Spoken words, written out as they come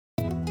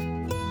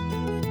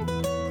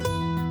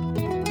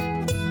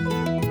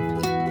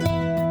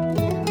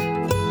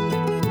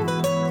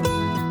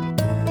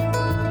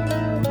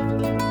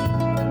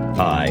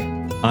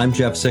Hi, I'm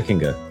Jeff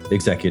Sickinga,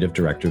 Executive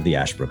Director of the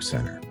Ashbrook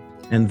Center,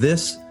 and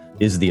this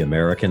is The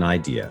American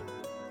Idea,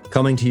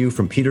 coming to you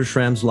from Peter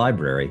Schramm's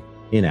Library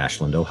in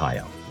Ashland,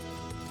 Ohio.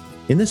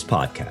 In this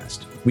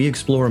podcast, we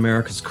explore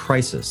America's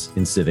crisis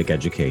in civic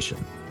education.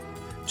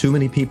 Too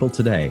many people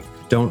today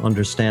don't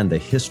understand the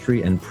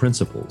history and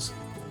principles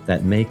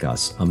that make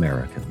us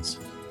Americans.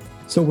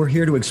 So we're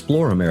here to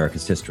explore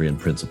America's history and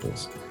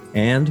principles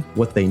and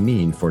what they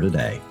mean for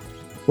today,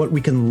 what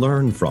we can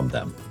learn from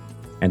them,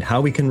 and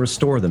how we can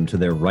restore them to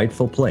their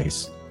rightful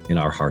place in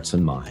our hearts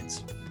and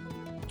minds.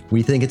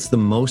 We think it's the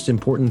most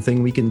important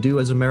thing we can do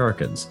as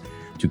Americans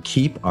to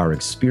keep our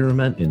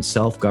experiment in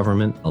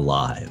self-government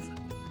alive.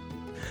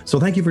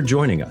 So thank you for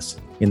joining us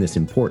in this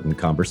important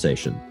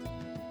conversation.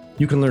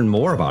 You can learn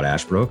more about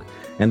Ashbrook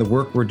and the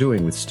work we're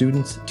doing with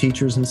students,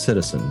 teachers, and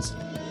citizens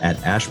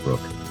at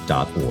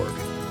ashbrook.org.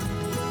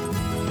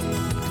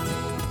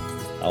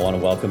 I want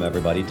to welcome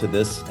everybody to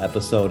this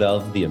episode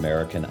of The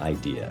American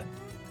Idea.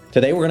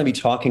 Today, we're going to be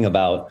talking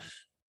about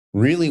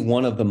really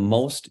one of the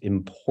most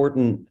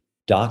important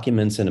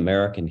documents in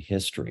American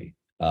history,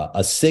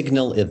 a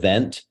signal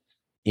event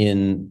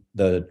in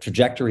the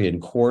trajectory and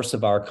course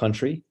of our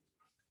country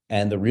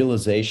and the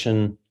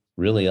realization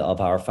really of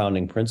our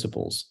founding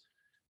principles,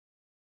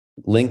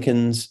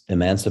 Lincoln's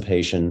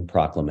Emancipation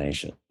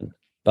Proclamation.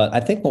 But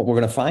I think what we're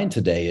going to find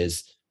today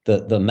is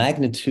the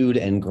magnitude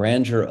and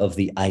grandeur of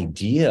the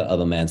idea of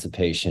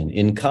emancipation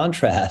in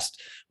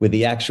contrast with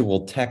the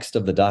actual text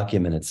of the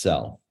document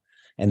itself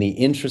and the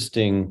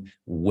interesting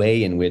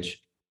way in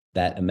which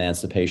that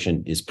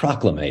emancipation is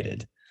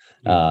proclamated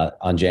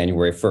on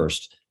January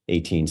 1st,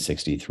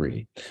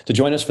 1863. To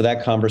join us for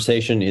that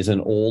conversation is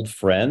an old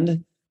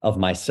friend of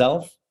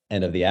myself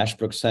and of the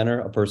Ashbrook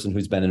Center, a person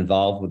who's been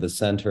involved with the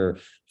center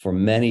for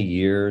many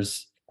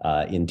years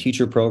in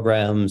teacher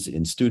programs,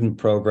 in student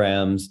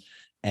programs,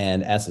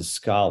 and as a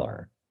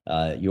scholar.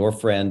 Your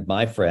friend,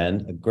 my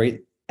friend, a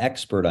great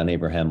expert on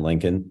Abraham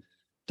Lincoln,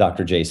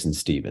 Dr. Jason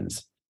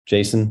Stevens.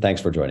 Jason,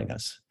 thanks for joining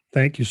us.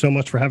 Thank you so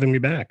much for having me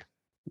back.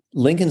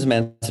 Lincoln's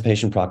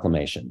Emancipation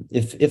Proclamation.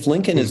 If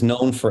Lincoln is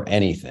known for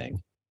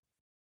anything,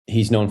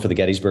 he's known for the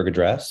Gettysburg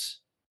Address,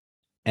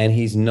 and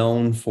he's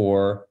known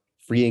for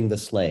freeing the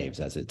slaves,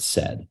 as it's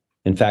said.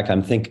 In fact,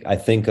 I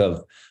think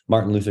of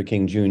Martin Luther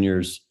King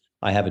Jr.'s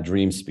 "I Have a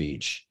Dream"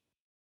 speech,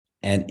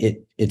 and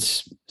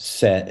it's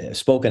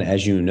spoken,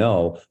 as you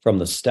know, from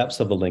the steps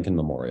of the Lincoln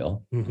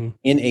Memorial in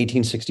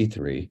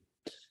 1963.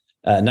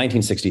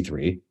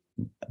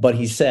 But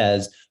he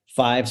says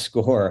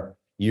 50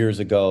 years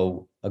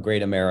ago, a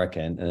great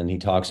American, and then he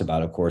talks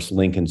about, of course,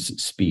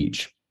 Lincoln's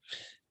speech.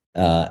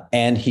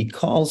 And he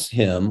calls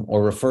him,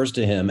 or refers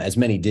to him, as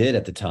many did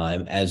at the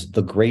time, as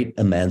the great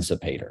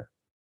emancipator.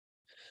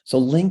 So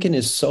Lincoln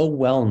is so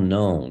well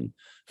known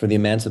for the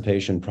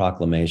Emancipation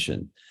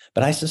Proclamation,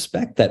 but I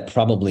suspect that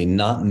probably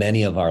not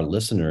many of our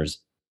listeners,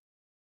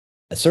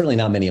 certainly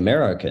not many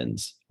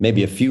Americans,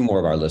 maybe a few more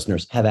of our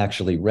listeners, have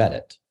actually read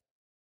it.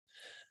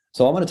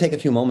 So I want to take a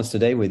few moments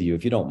today with you,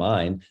 if you don't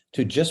mind,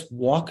 to just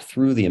walk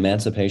through the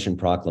Emancipation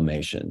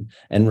Proclamation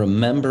and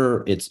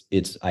remember its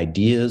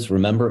ideas,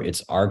 remember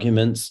its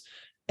arguments,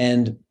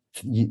 and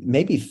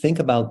maybe think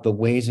about the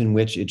ways in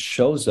which it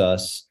shows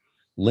us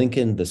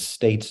Lincoln the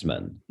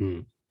statesman,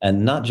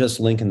 and not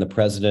just Lincoln the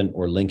president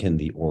or Lincoln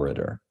the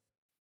orator.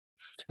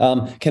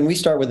 Can we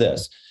start with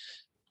this?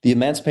 The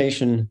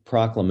Emancipation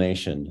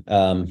Proclamation,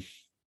 the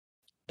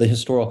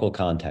historical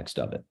context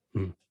of it.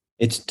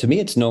 To me,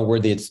 it's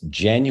noteworthy. It's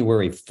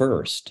January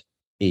 1st,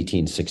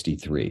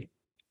 1863,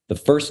 the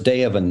first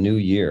day of a new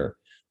year.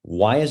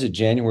 Why is it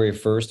January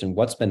 1st, and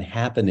what's been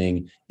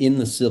happening in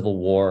the Civil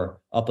War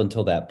up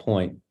until that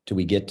point till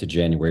we get to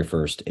January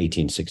 1st,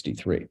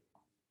 1863?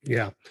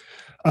 Yeah.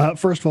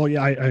 First of all,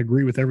 I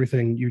agree with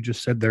everything you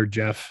just said there,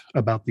 Jeff,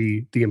 about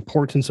the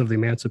importance of the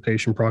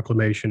Emancipation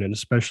Proclamation, and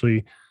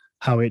especially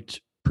how it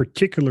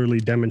particularly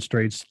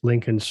demonstrates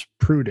Lincoln's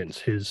prudence,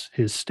 his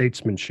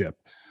statesmanship.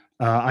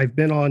 I've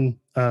been on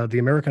the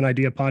American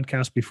Idea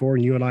podcast before,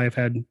 and you and I have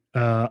had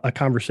a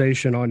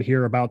conversation on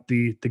here about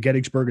the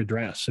Gettysburg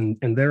Address.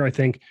 And there, I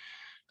think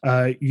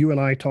you and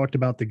I talked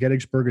about the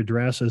Gettysburg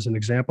Address as an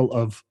example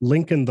of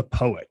Lincoln the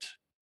poet,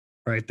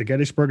 right? The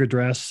Gettysburg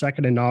Address,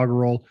 second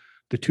inaugural,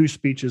 the two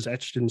speeches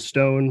etched in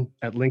stone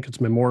at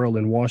Lincoln's Memorial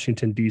in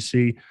Washington,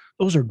 D.C.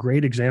 Those are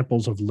great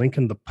examples of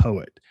Lincoln the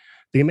poet.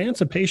 The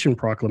Emancipation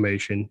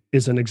Proclamation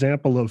is an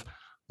example of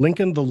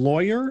Lincoln the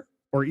lawyer,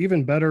 or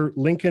even better,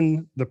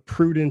 Lincoln the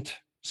prudent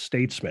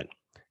statesman.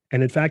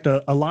 And in fact,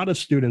 a lot of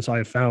students I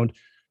have found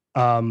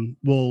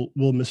will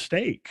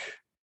mistake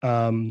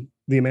the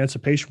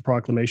Emancipation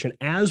Proclamation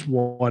as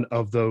one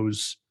of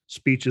those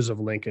speeches of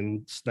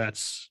Lincoln's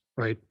that's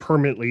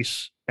permanently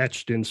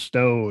etched in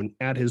stone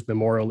at his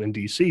memorial in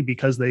D.C.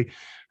 because they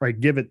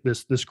give it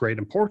this great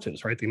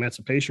importance. The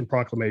Emancipation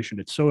Proclamation,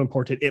 it's so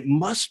important, it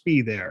must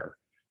be there,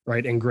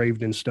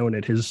 engraved in stone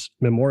at his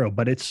memorial,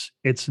 but it's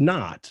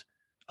not.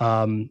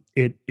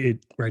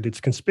 It's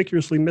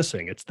conspicuously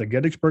missing. It's the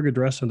Gettysburg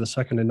Address and the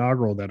second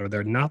inaugural that are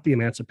there, not the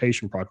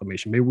Emancipation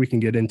Proclamation. Maybe we can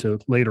get into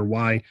later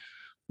why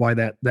why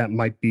that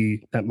might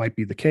be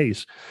the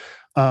case.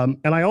 And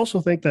I also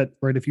think that,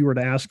 right, if you were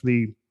to ask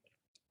the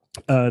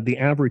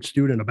average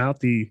student about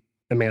the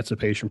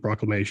Emancipation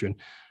Proclamation,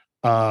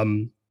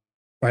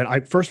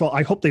 right, first of all,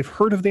 I hope they've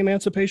heard of the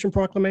Emancipation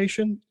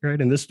Proclamation.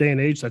 Right, in this day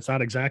and age, that's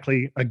not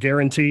exactly a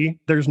guarantee.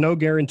 There's no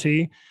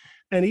guarantee.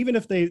 And even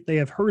if they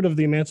have heard of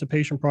the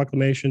Emancipation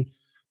Proclamation,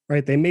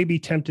 right, they may be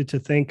tempted to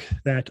think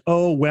that,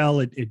 oh,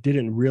 well, it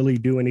didn't really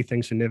do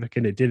anything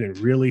significant. It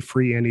didn't really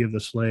free any of the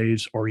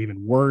slaves, or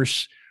even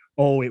worse,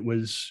 oh, it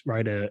was,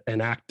 right,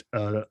 an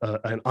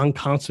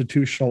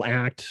unconstitutional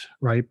act,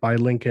 right, by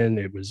Lincoln.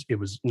 It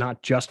was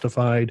not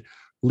justified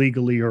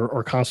legally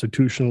or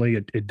constitutionally.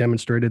 It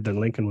demonstrated that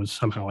Lincoln was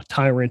somehow a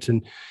tyrant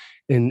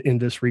in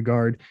this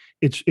regard.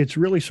 It's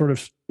really sort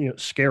of,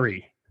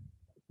 scary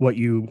what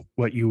you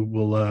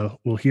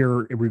will hear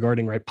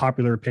regarding, right,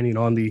 popular opinion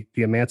on the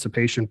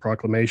Emancipation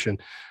Proclamation.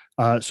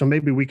 So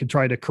maybe we could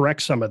try to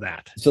correct some of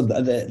that. So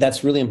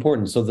that's really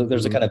important. So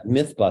there's a kind of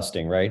myth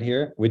busting right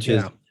here, which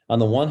is, on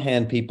the one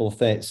hand, people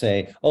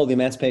say, oh, the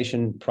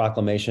Emancipation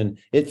Proclamation,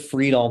 it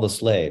freed all the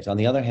slaves. On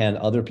the other hand,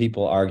 other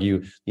people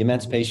argue the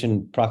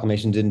Emancipation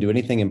Proclamation didn't do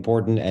anything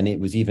important, and it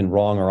was even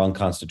wrong or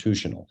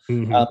unconstitutional.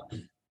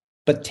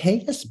 But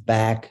take us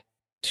back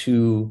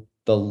to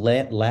the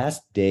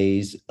last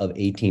days of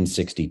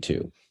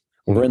 1862.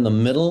 We're in the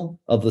middle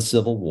of the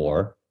Civil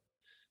War.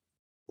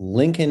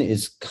 Lincoln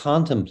is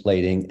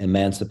contemplating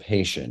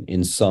emancipation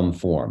in some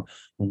form.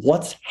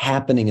 What's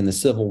happening in the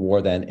Civil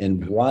War then,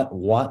 and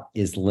what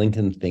is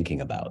Lincoln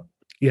thinking about?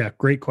 Yeah,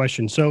 great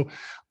question. So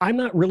I'm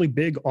not really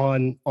big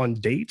on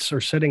dates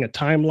or setting a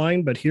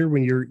timeline, but here,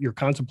 when you're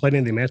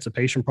contemplating the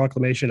Emancipation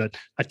Proclamation,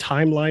 a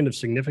timeline of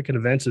significant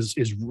events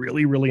is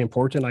really, really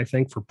important, I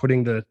think, for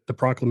putting the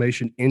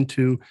proclamation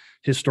into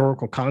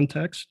historical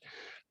context.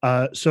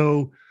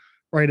 So,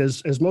 right,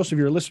 as most of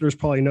your listeners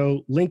probably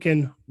know,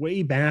 Lincoln,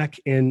 way back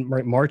in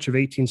March of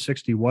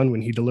 1861,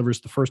 when he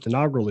delivers the first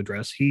inaugural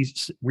address, he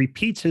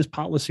repeats his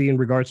policy in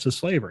regards to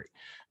slavery,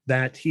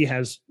 that he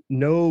has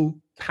no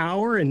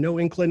power and no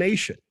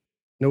inclination,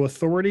 no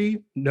authority,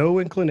 no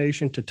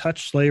inclination to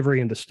touch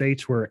slavery in the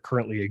states where it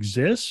currently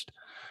exists.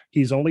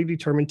 He's only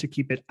determined to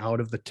keep it out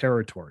of the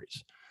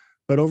territories.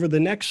 But over the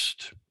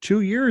next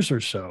 2 years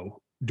or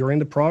so, during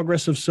the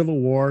progress of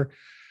Civil War,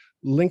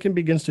 Lincoln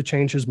begins to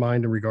change his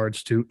mind in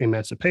regards to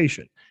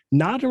emancipation,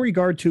 not in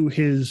regard to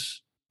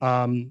his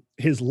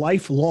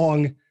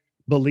lifelong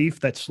belief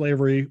that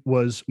slavery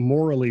was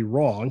morally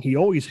wrong. He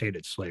always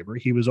hated slavery.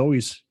 He was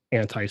always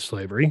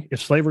anti-slavery.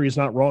 If slavery is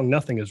not wrong,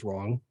 nothing is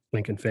wrong,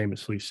 Lincoln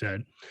famously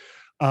said.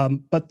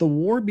 But the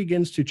war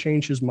begins to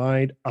change his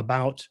mind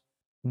about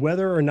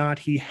whether or not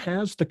he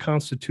has the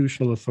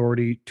constitutional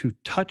authority to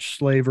touch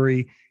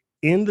slavery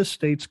in the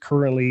states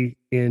currently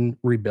in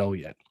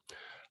rebellion.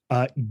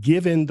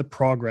 Given the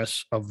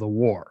progress of the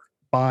war.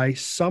 By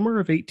summer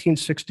of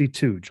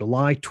 1862,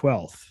 July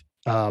 12th,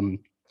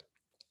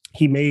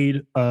 he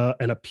made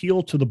an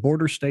appeal to the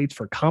border states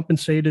for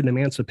compensated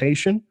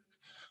emancipation,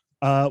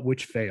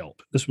 which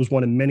failed. This was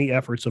one of many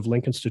efforts of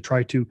Lincoln's to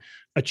try to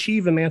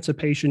achieve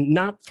emancipation,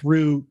 not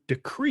through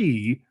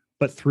decree,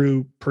 but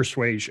through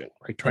persuasion,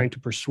 right? Trying to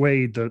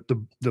persuade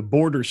the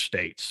border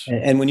states.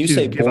 And when you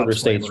say border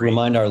states,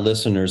 remind our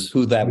listeners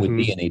who that would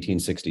be in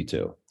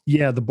 1862.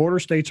 Yeah, the border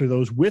states are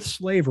those with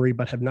slavery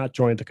but have not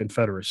joined the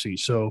Confederacy.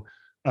 So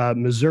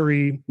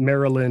Missouri,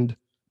 Maryland,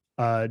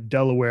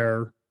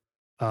 Delaware,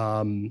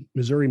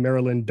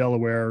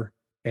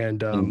 and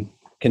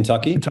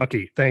Kentucky.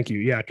 Kentucky. Thank you.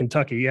 Yeah,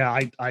 Kentucky. Yeah,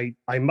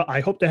 I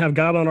hope to have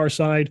God on our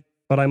side,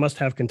 but I must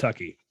have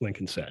Kentucky,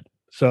 Lincoln said.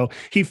 So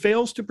he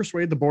fails to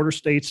persuade the border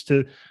states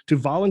to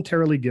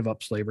voluntarily give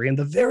up slavery. And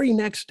the very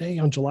next day,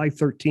 on July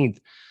 13th,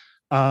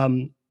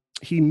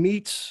 he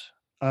meets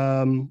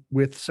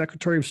with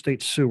Secretary of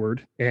State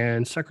Seward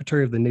and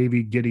Secretary of the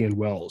Navy Gideon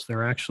Welles.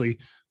 They're actually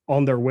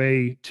on their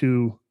way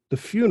to the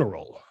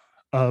funeral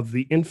of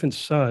the infant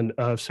son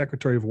of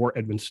Secretary of War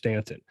Edwin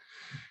Stanton.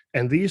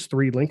 And these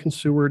three, Lincoln,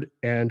 Seward,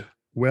 and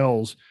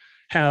Welles,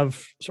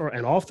 have sort of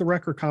an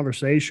off-the-record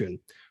conversation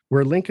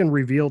where Lincoln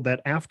revealed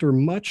that after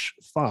much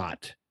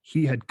thought,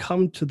 he had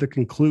come to the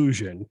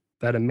conclusion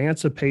that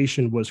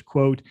emancipation was,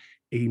 quote,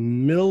 a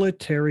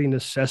military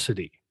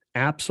necessity,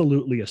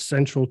 absolutely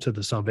essential to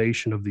the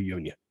salvation of the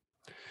Union.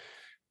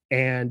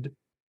 And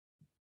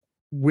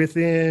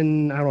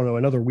within, I don't know,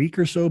 another week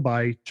or so,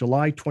 by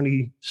July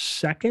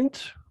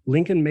 22nd,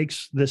 Lincoln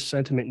makes this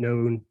sentiment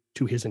known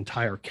to his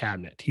entire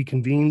cabinet. He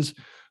convenes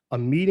a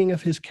meeting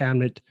of his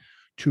cabinet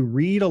to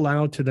read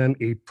aloud to them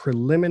a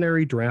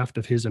preliminary draft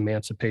of his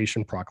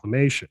Emancipation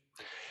Proclamation.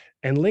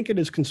 And Lincoln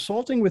is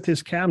consulting with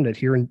his cabinet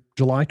here in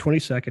July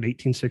 22nd,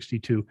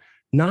 1862,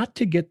 not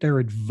to get their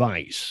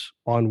advice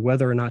on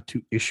whether or not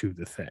to issue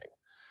the thing.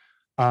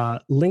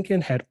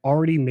 Lincoln had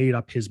already made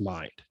up his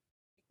mind.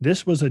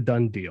 This was a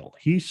done deal.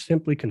 He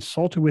simply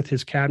consulted with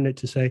his cabinet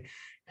to say,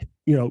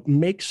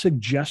 make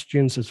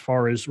suggestions as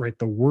far as, right,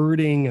 the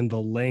wording and the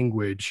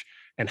language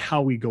and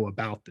how we go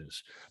about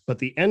this. But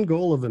the end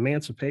goal of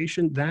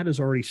emancipation, that is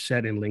already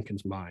set in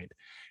Lincoln's mind.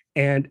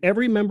 And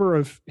every member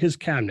of his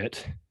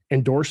cabinet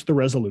endorsed the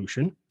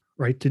resolution,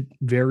 right, to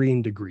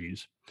varying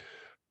degrees.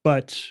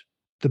 But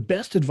the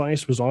best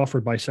advice was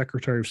offered by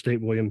Secretary of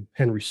State William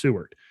Henry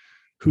Seward,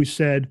 who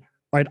said,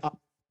 right,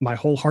 my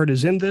whole heart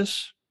is in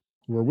this.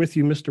 We're with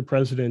you, Mr.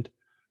 President,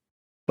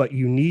 but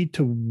you need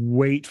to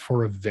wait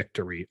for a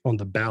victory on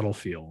the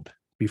battlefield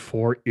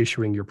before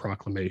issuing your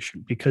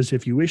proclamation. Because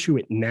if you issue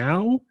it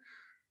now,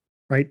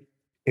 right,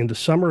 in the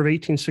summer of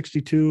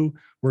 1862,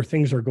 where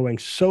things are going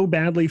so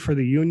badly for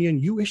the Union,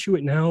 you issue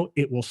it now,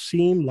 it will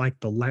seem like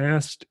the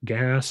last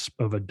gasp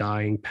of a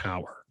dying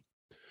power.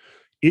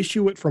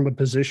 Issue it from a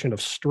position of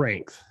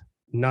strength,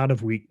 not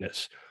of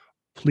weakness.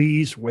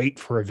 Please wait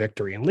for a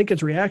victory. And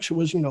Lincoln's reaction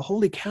was,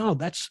 holy cow,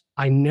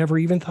 I never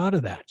even thought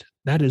of that.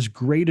 That is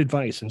great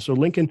advice. And so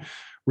Lincoln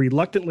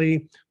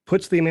reluctantly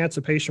puts the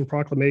Emancipation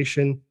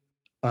Proclamation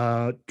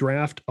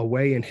draft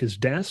away in his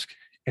desk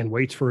and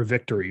waits for a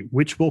victory,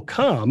 which will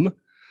come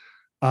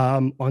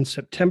on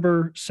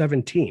September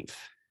 17th,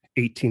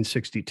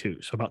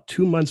 1862. So about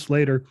 2 months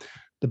later,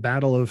 the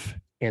Battle of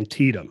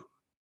Antietam.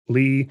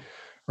 Lee,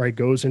 right,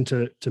 goes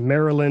into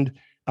Maryland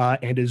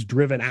and is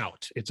driven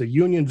out. It's a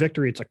Union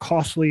victory. It's a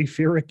costly,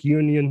 Pyrrhic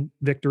Union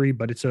victory,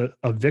 but it's a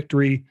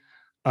victory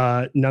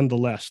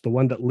nonetheless, the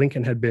one that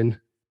Lincoln had been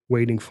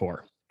waiting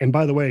for. And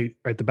by the way,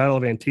 right, the Battle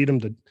of Antietam,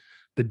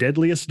 the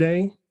deadliest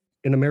day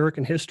in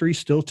American history,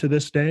 still to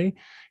this day,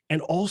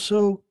 and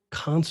also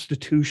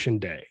Constitution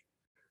Day.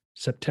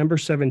 September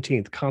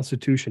 17th,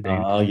 Constitution Day.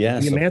 Oh,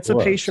 yes. The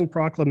Emancipation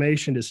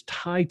Proclamation is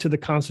tied to the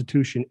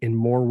Constitution in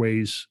more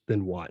ways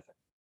than one.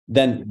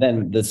 Then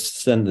the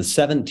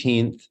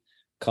 17th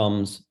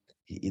comes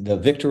the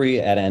victory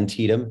at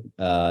Antietam.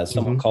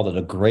 Someone called it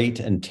a great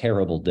and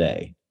terrible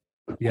day.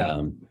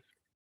 Yeah.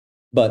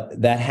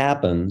 But that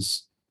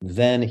happens.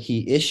 Then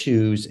he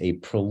issues a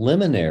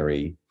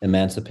preliminary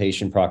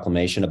Emancipation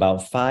Proclamation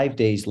about 5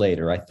 days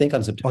later, I think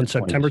on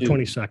September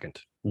 22nd.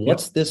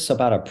 What's this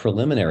about a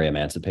preliminary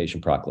Emancipation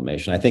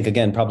Proclamation? I think,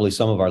 again, probably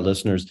some of our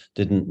listeners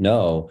didn't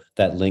know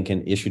that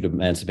Lincoln issued an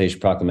Emancipation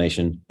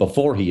Proclamation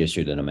before he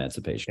issued an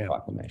Emancipation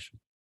Proclamation.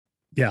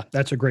 Yeah,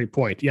 that's a great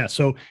point. Yeah,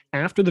 so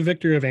after the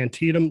victory of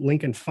Antietam,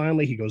 Lincoln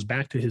he goes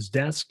back to his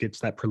desk, gets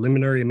that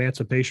preliminary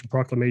Emancipation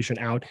Proclamation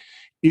out,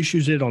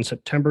 issues it on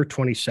September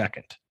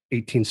 22nd,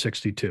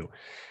 1862.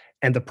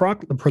 And the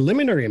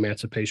preliminary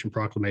Emancipation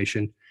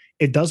Proclamation,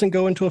 it doesn't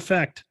go into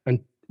effect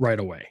right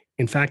away.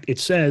 In fact, it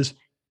says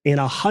in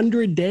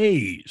 100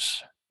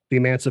 days, the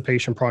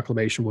Emancipation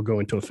Proclamation will go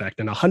into effect.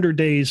 And 100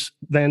 days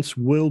thence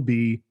will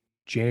be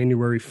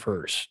January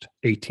 1st,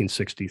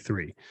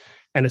 1863.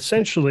 And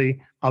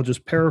essentially, I'll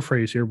just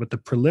paraphrase here, what the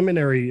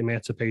preliminary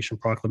Emancipation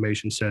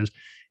Proclamation says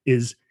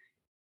is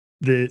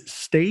the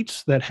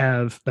states that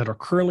are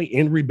currently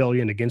in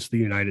rebellion against the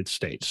United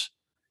States,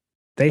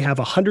 they have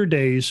 100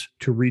 days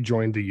to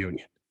rejoin the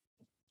Union.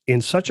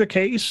 In such a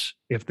case,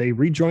 if they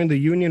rejoin the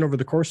Union over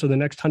the course of the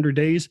next 100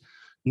 days,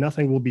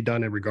 nothing will be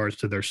done in regards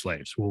to their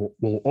slaves. We'll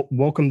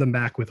welcome them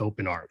back with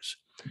open arms.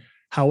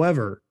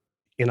 However,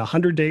 in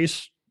 100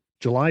 days,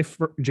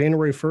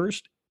 January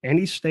 1st,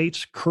 any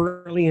states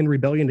currently in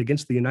rebellion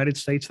against the United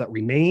States that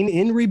remain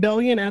in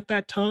rebellion at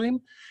that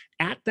time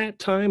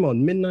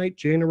on midnight,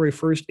 January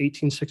 1st,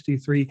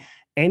 1863,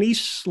 any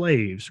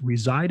slaves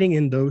residing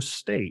in those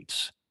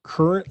states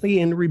currently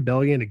in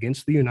rebellion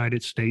against the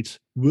United States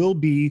will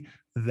be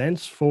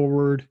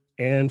thenceforward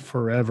and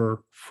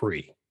forever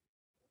free.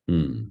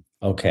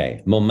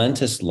 Okay.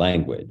 Momentous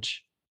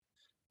language.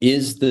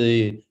 Is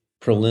the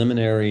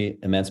preliminary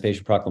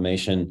Emancipation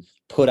Proclamation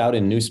put out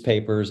in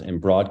newspapers and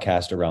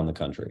broadcast around the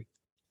country?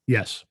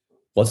 Yes.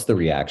 What's the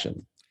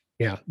reaction?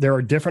 Yeah, there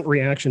are different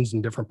reactions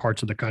in different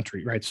parts of the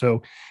country, right?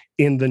 So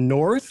in the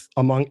North,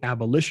 among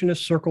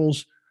abolitionist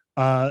circles,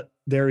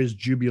 there is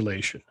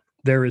jubilation,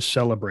 there is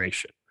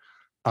celebration,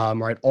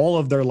 right? All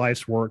of their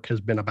life's work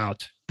has been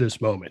about this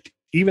moment.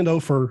 Even though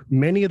for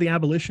many of the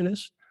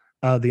abolitionists,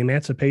 the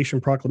Emancipation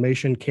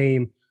Proclamation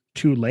came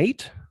too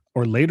late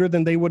or later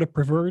than they would have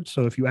preferred.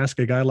 So if you ask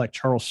a guy like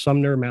Charles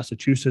Sumner,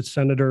 Massachusetts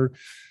senator,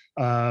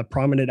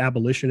 prominent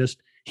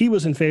abolitionist, he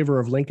was in favor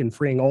of Lincoln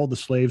freeing all the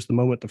slaves the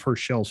moment the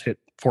first shells hit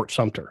Fort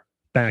Sumter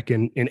back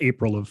in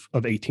April of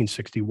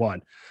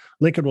 1861.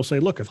 Lincoln will say,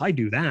 look, if I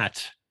do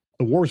that,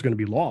 the war is going to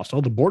be lost.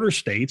 All the border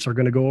states are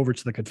going to go over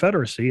to the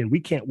Confederacy, and we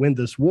can't win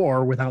this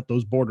war without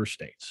those border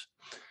states.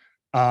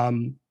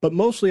 But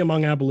mostly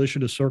among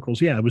abolitionist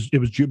circles, yeah, it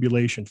was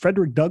jubilation.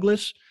 Frederick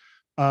Douglass,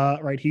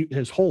 right,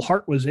 his whole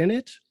heart was in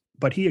it,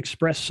 but he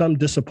expressed some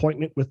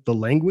disappointment with the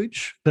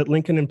language that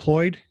Lincoln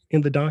employed in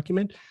the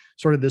document,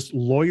 sort of this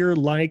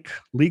lawyer-like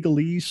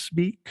legalese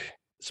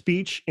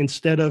speech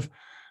instead of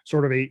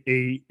sort of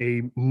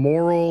a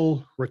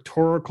moral,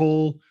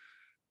 rhetorical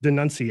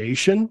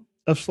denunciation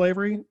of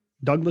slavery.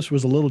 Douglass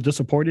was a little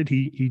disappointed.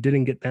 He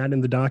didn't get that in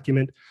the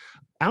document.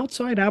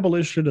 Outside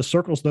abolitionist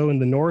circles, though, in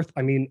the North,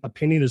 I mean,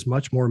 opinion is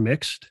much more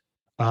mixed.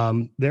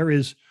 There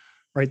is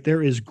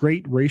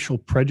great racial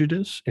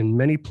prejudice in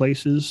many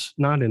places,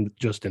 not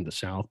just in the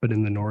South, but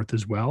in the North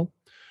as well,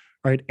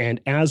 right?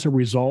 And as a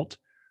result,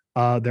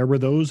 There were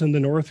those in the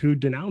North who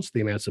denounced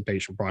the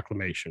Emancipation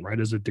Proclamation, right,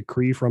 as a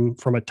decree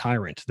from a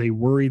tyrant. They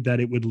worried that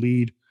it would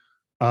lead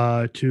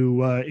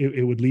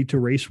it would lead to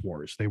race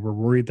wars. They were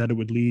worried that it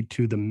would lead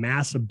to the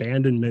mass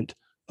abandonment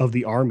of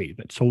the army,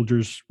 that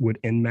soldiers would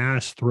en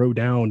masse throw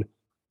down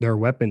their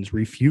weapons,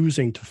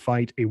 refusing to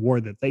fight a war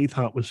that they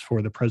thought was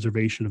for the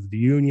preservation of the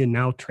Union,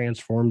 now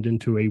transformed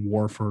into a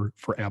war for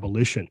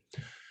abolition.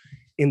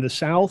 In the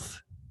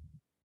South,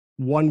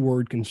 one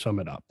word can sum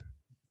it up: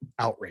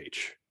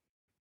 outrage.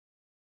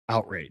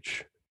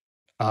 Outrage.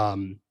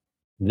 Did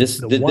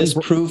this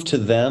prove to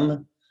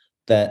them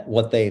that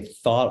what they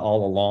thought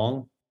all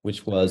along,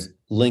 which was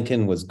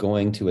Lincoln was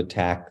going to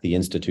attack the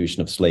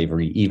institution of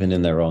slavery, even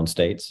in their own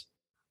states?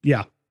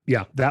 Yeah,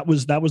 that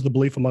was the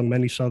belief among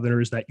many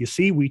Southerners, that, you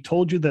see, we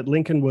told you that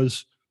Lincoln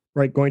was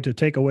going to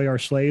take away our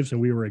slaves,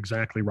 and we were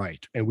exactly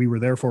right, and we were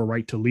therefore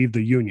right to leave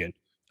the Union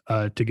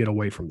to get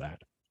away from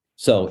that.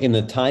 So in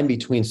the time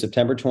between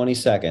September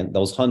 22nd,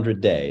 those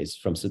 100 days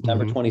from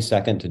September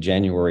 22nd to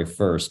January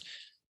 1st,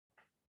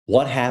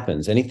 what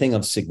happens? Anything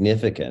of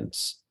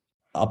significance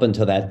up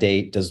until that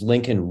date? Does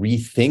Lincoln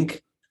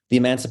rethink the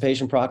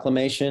Emancipation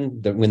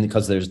Proclamation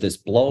because there's this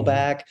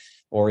blowback,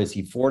 or is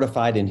he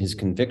fortified in his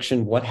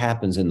conviction? What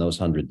happens in those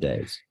 100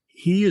 days?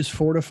 He is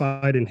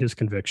fortified in his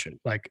conviction.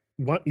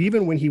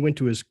 Even when he went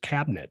to his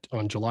cabinet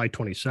on July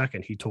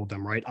 22nd, he told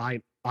them,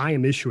 I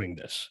am issuing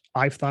this.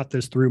 I've thought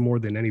this through more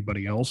than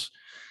anybody else.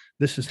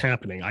 This is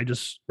happening. I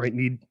just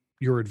need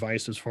your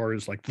advice as far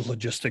as the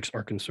logistics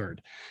are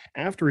concerned.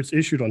 After it's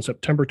issued on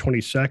September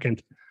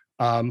 22nd,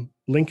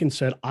 Lincoln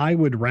said, I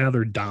would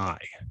rather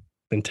die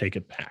than take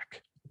it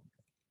back.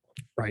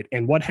 Right.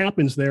 And what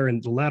happens there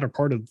in the latter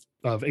part of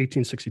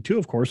 1862,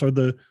 of course, are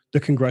the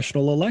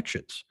congressional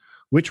elections,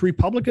 which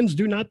Republicans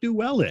do not do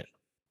well in.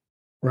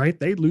 Right.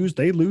 They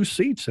lose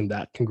seats in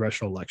that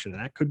congressional election.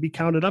 And that could be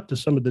counted up to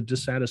some of the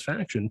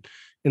dissatisfaction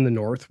in the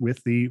North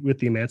with the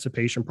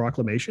Emancipation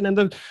Proclamation, and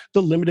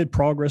the limited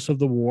progress of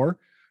the war,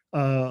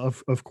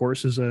 of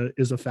course, is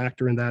a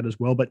factor in that as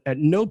well. But at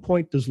no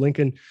point does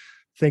Lincoln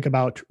think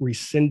about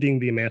rescinding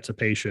the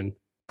Emancipation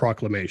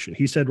Proclamation.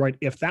 He said,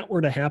 if that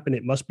were to happen,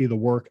 it must be the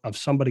work of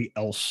somebody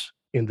else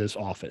in this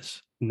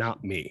office,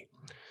 not me.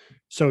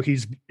 So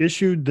he's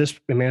issued this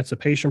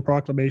Emancipation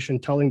Proclamation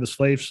telling the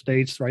slave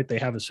states, they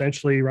have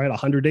essentially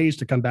 100 days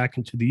to come back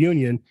into the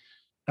Union.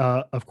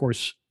 Of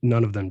course,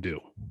 none of them do.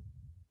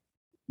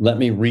 Let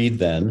me read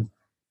then,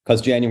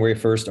 because January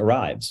 1st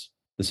arrives.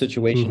 The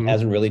situation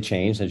hasn't really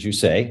changed, as you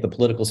say. The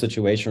political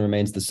situation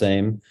remains the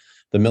same.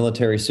 The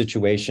military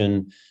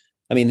situation,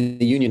 the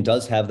Union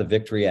does have the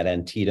victory at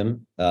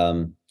Antietam.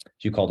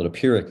 You called it a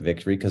Pyrrhic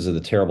victory because of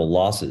the terrible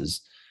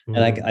losses.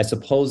 And I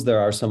suppose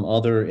there are some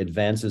other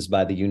advances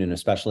by the Union,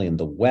 especially in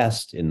the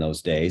West in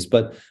those days,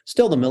 but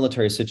still the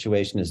military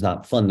situation is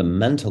not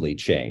fundamentally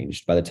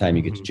changed by the time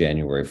you get to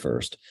January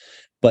 1st.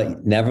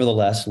 But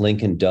nevertheless,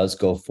 Lincoln does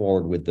go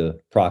forward with the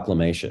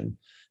proclamation.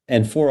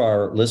 And for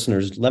our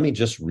listeners, let me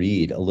just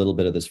read a little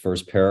bit of this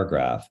first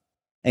paragraph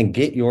and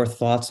get your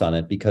thoughts on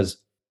it,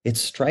 because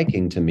it's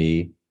striking to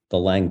me, the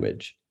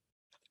language.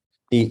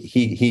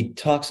 He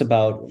talks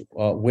about,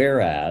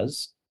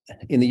 whereas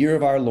in the year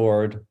of our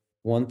Lord,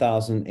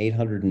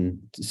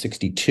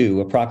 1862,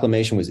 a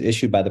proclamation was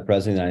issued by the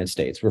President of the United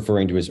States,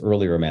 referring to his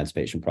earlier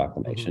Emancipation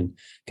Proclamation,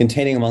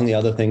 containing, among the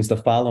other things, the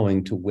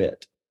following, to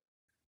wit: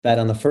 that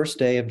on the first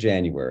day of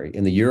January,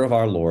 in the year of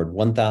our Lord,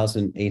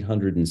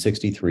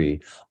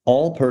 1863,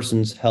 all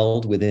persons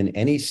held within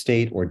any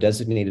state or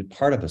designated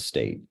part of a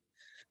state,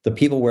 the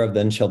people whereof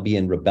then shall be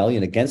in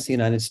rebellion against the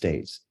United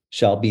States,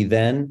 shall be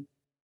then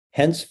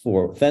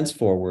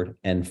thenceforward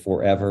and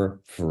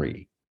forever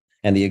free.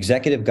 And the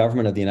executive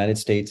government of the United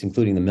States,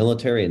 including the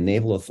military and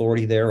naval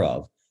authority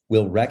thereof,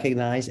 will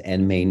recognize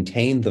and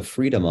maintain the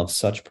freedom of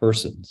such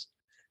persons,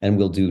 and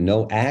will do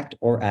no act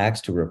or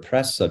acts to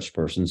repress such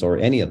persons or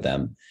any of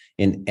them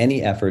in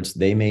any efforts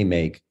they may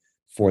make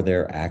for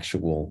their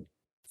actual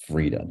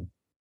freedom.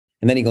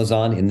 And then he goes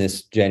on in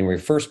this January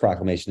 1st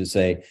proclamation to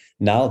say,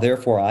 now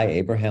therefore I,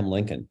 Abraham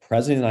Lincoln,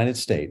 President of the United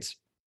States,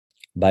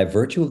 by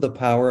virtue of the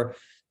power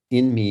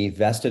in me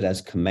vested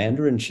as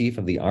Commander-in-Chief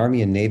of the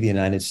Army and Navy of the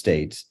United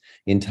States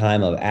in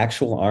time of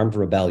actual armed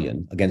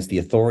rebellion against the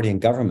authority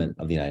and government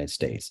of the United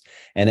States,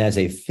 and as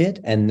a fit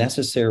and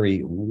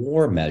necessary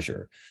war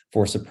measure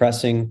for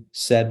suppressing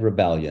said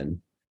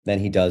rebellion, then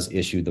he does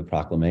issue the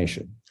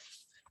proclamation.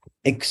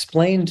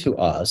 Explain to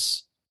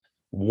us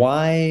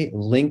why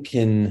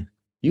Lincoln,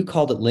 you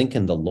called it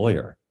Lincoln the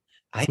lawyer.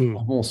 It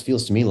almost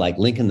feels to me like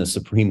Lincoln the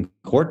Supreme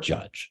Court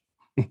judge.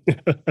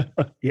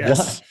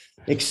 Yes.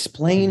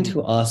 Explain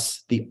to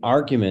us the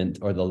argument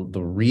or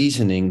the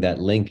reasoning that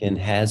Lincoln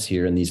has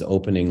here in these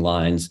opening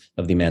lines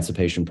of the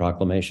Emancipation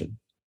Proclamation.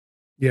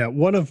 Yeah,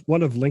 one of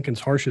Lincoln's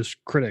harshest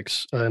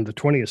critics in the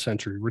 20th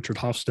century, Richard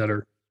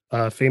Hofstadter,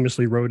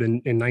 famously wrote in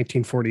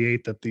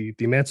 1948 that the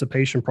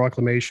Emancipation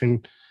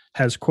Proclamation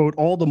has, quote,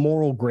 all the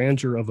moral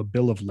grandeur of a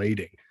bill of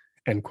lading,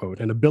 end quote.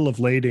 And a bill of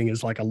lading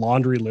is like a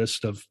laundry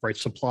list of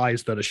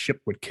supplies that a ship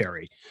would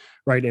carry,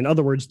 right? In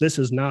other words, this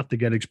is not the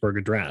Gettysburg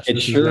Address. It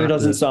This is sure not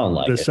doesn't sound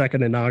like the it.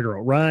 second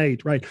inaugural.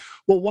 Right.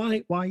 Well,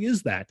 why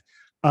is that?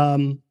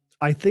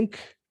 I think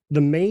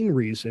the main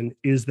reason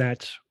is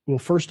that, well,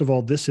 first of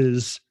all, this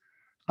is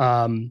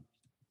a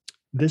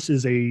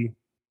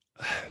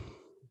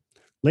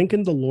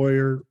Lincoln the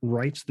lawyer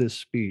writes this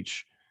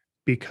speech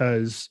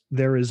because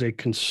there is a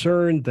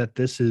concern that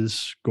this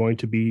is going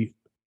to be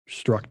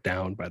struck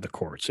down by the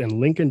courts. And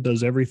Lincoln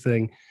does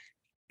everything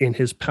in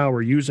his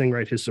power, using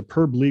his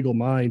superb legal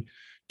mind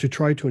to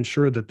try to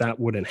ensure that that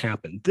wouldn't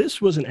happen. This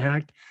was an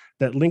act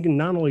that Lincoln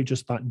not only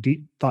just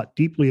thought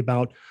deeply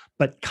about,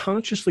 but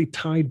consciously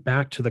tied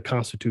back to the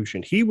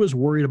Constitution. He was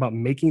worried about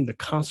making the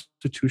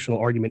constitutional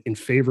argument in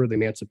favor of the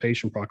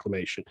Emancipation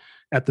Proclamation.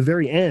 At the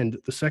very end,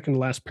 the second to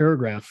last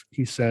paragraph,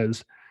 he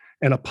says,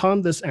 "And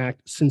upon this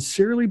act,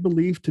 sincerely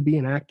believed to be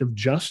an act of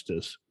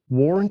justice,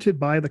 warranted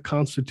by the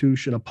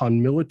Constitution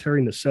upon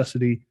military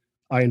necessity,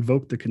 I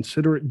invoke the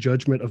considerate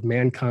judgment of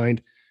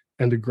mankind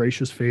and the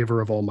gracious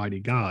favor of Almighty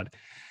God."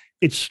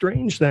 It's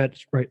strange that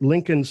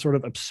Lincoln's sort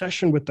of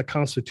obsession with the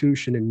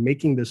Constitution and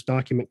making this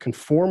document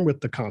conform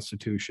with the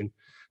Constitution,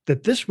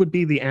 that this would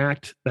be the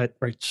act that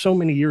so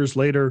many years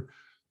later,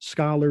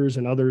 scholars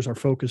and others are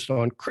focused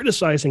on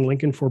criticizing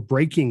Lincoln for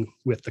breaking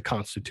with the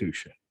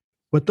Constitution.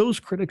 What those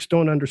critics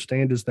don't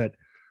understand is that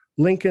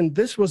Lincoln,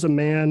 this was a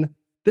man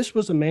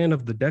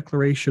of the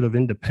Declaration of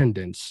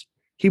Independence.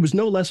 He was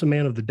no less a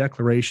man of the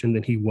Declaration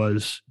than he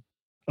was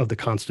of the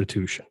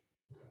Constitution,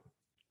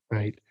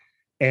 right?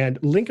 And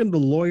Lincoln, the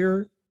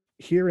lawyer,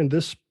 here in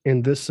this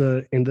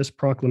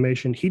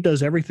proclamation, he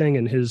does everything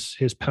in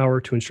his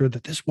power to ensure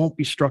that this won't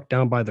be struck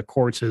down by the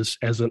courts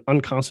as an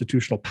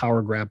unconstitutional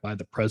power grab by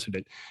the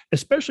president.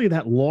 Especially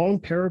that long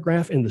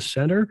paragraph in the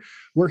center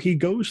where he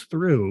goes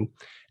through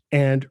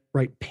and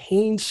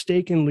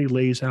painstakingly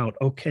lays out,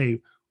 okay,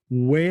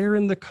 where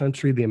in the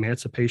country the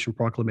Emancipation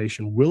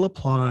Proclamation will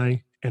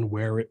apply and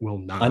where it will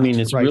not. I mean,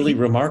 it's really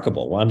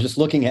remarkable. Well, I'm just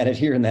looking at it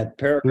here in that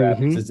paragraph.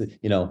 Mm-hmm. It says,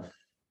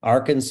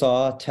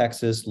 Arkansas,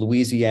 Texas,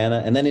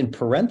 Louisiana, and then in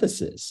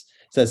parentheses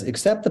it says,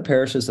 except the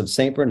parishes of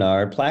St.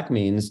 Bernard,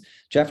 Plaquemines,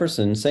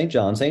 Jefferson, St.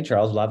 John, St.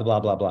 Charles, blah,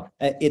 blah, blah, blah.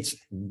 It's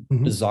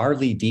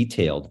bizarrely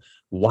detailed.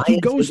 Why he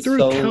goes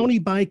through county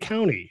by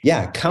county?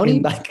 Yeah, county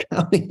by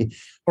county.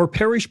 Or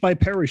parish by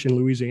parish in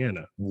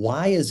Louisiana.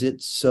 Why is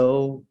it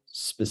so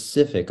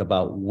specific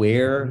about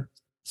where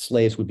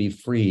slaves would be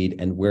freed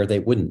and where they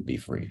wouldn't be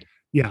freed?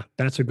 Yeah,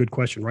 that's a good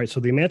question, right? So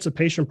the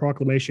Emancipation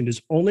Proclamation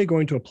is only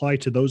going to apply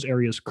to those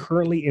areas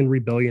currently in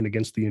rebellion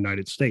against the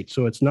United States.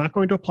 So it's not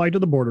going to apply to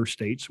the border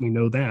states. We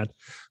know that.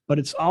 But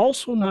it's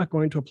also not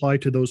going to apply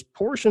to those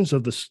portions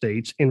of the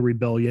states in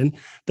rebellion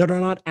that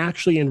are not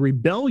actually in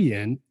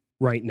rebellion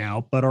right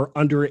now, but are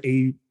under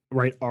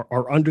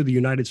under the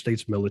United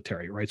States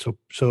military, right?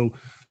 So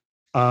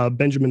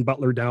Benjamin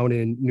Butler down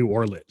in New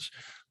Orleans.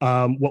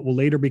 What will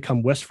later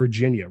become West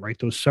Virginia, right?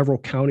 Those several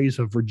counties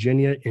of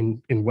Virginia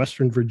in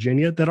Western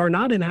Virginia that are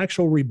not in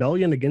actual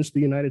rebellion against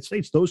the United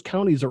States. Those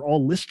counties are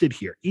all listed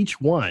here,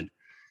 each one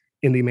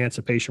in the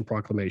Emancipation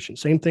Proclamation.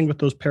 Same thing with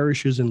those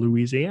parishes in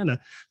Louisiana.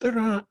 They're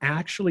not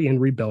actually in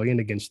rebellion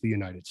against the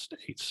United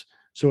States.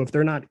 So if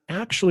they're not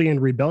actually in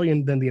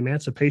rebellion, then the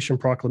Emancipation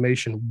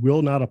Proclamation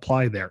will not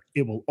apply there.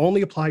 It will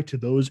only apply to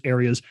those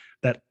areas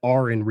that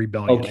are in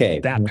rebellion. Okay.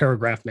 That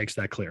paragraph makes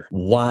that clear.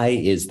 Why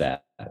is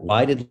that?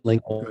 Why did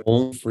Lincoln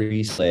only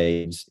free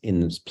slaves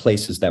in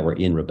places that were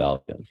in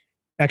rebellion?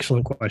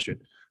 Excellent question,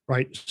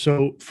 right?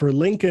 So for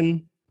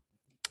Lincoln,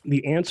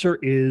 the answer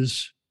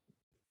is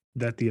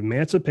that the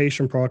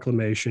Emancipation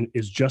Proclamation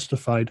is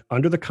justified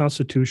under the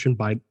Constitution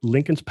by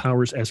Lincoln's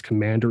powers as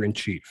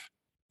commander-in-chief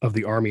of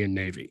the Army and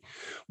Navy,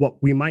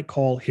 what we might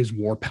call his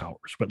war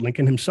powers, what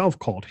Lincoln himself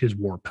called his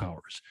war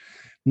powers,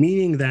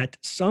 meaning that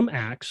some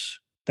acts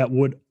that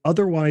would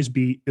otherwise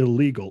be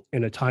illegal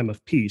in a time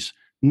of peace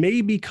may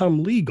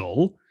become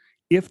legal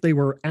if they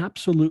were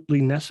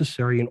absolutely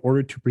necessary in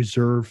order to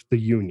preserve the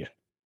Union,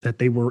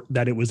 that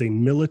it was a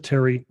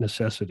military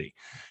necessity.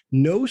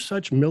 No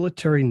such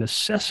military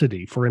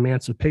necessity for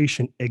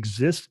emancipation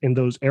exists in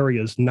those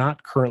areas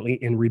not currently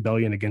in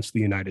rebellion against the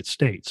United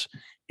States.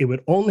 It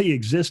would only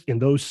exist in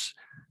those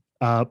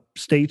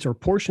states or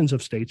portions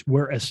of states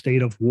where a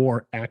state of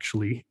war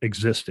actually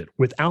existed.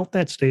 Without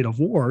that state of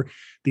war,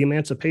 the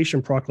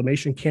Emancipation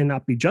Proclamation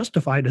cannot be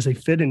justified as a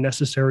fit and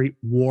necessary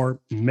war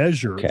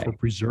measure for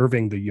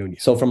preserving the Union.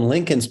 So from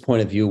Lincoln's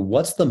point of view,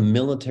 what's the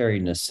military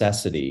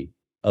necessity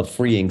of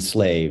freeing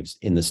slaves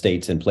in the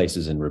states and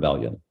places in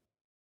rebellion?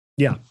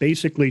 Yeah,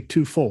 basically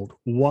twofold.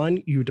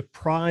 One, you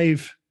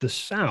deprive the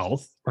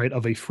South, right,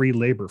 of a free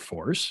labor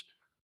force,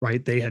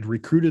 right? They had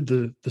recruited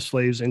the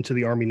slaves into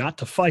the army, not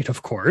to fight,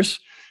 of course,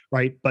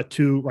 right, but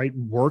to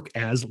work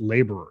as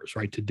laborers,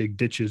 right, to dig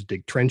ditches,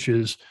 dig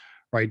trenches,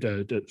 right,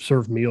 to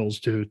serve meals,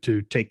 to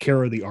take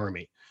care of the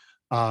army.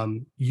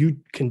 You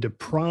can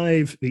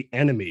deprive the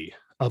enemy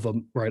of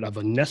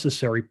a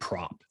necessary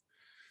prop.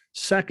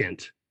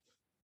 Second,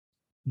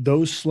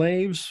 those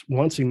slaves,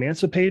 once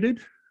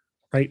emancipated,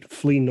 right,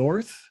 flee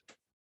north,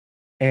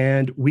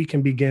 and we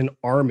can begin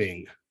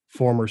arming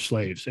former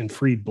slaves and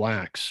freed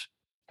blacks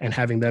and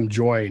having them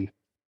join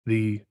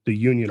the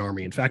Union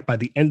Army. In fact, by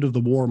the end of the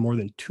war, more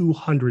than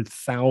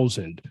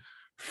 200,000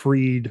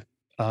 freed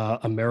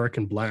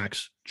American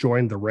blacks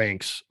joined the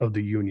ranks of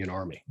the Union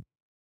Army.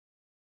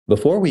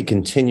 Before we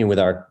continue with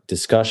our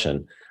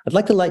discussion, I'd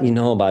like to let you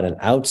know about an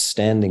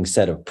outstanding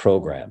set of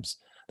programs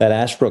that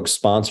Ashbrook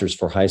sponsors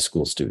for high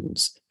school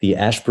students, the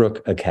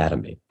Ashbrook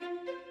Academy.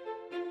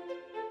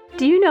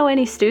 Do you know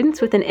any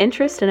students with an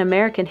interest in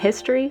American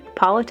history,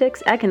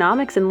 politics,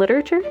 economics, and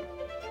literature?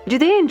 Do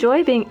they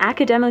enjoy being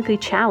academically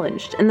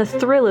challenged and the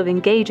thrill of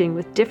engaging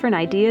with different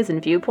ideas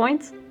and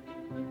viewpoints?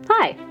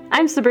 Hi,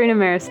 I'm Sabrina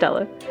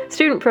Maristella,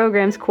 Student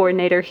Programs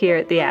Coordinator here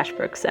at the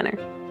Ashbrook Center.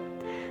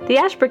 The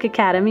Ashbrook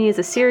Academy is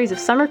a series of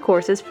summer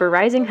courses for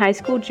rising high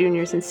school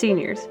juniors and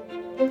seniors.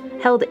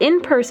 Held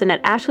in person at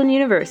Ashland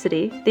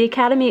University, the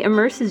Academy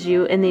immerses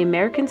you in the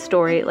American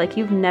story like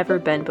you've never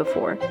been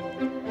before.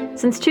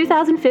 Since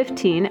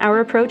 2015, our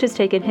approach has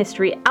taken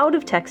history out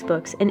of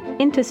textbooks and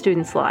into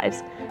students'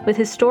 lives with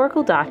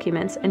historical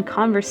documents and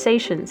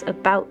conversations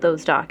about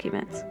those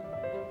documents.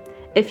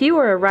 If you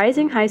are a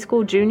rising high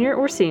school junior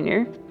or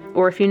senior,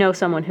 or if you know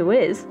someone who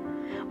is,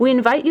 we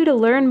invite you to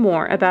learn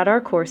more about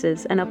our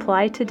courses and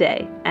apply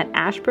today at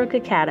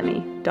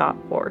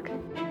ashbrookacademy.org.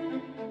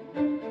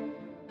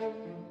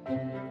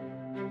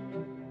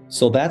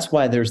 So that's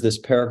why there's this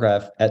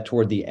paragraph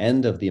toward the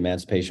end of the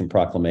Emancipation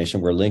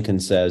Proclamation where Lincoln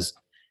says,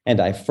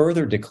 "And I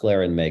further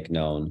declare and make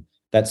known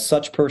that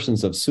such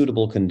persons of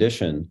suitable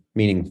condition,"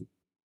 meaning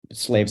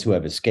slaves who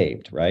have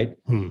escaped, right,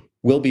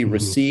 will be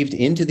received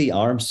into the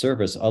armed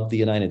service of the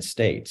United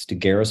States to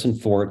garrison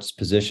forts,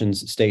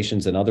 positions,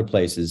 stations, and other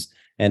places,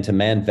 and to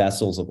man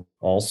vessels of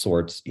all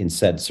sorts in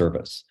said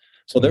service.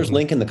 So there's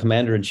Lincoln, the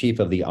commander-in-chief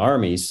of the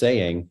army,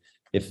 saying,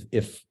 if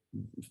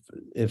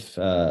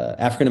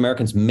African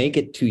Americans make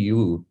it to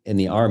you in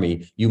the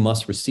army, you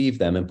must receive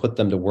them and put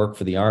them to work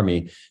for the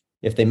army.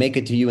 If they make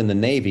it to you in the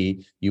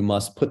Navy, you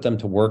must put them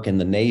to work in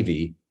the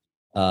Navy.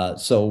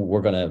 So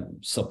we're going to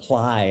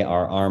supply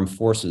our armed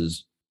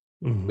forces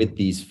with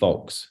these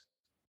folks.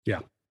 Yeah.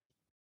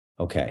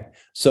 Okay.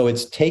 So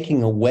it's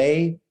taking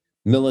away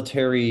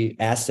military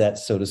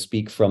assets, so to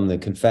speak, from the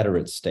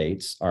Confederate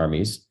States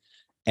armies,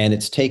 and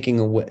it's taking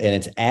away and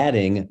it's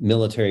adding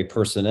military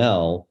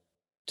personnel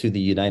to the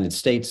United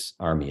States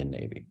Army and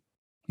Navy.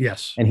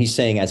 Yes. And he's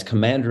saying, as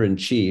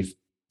commander-in-chief,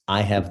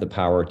 I have the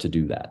power to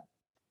do that.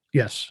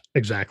 Yes,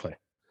 exactly.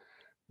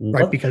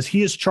 Right, because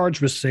he is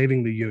charged with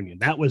saving the Union.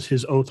 That was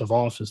his oath of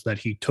office that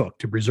he took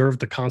to preserve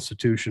the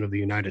Constitution of the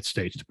United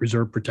States, to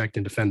preserve, protect,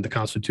 and defend the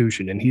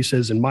Constitution. And he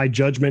says, in my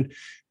judgment,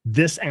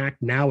 this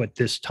act now at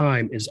this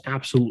time is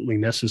absolutely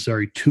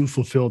necessary to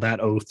fulfill that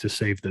oath to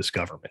save this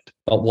government.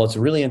 But what's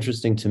really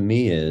interesting to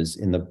me is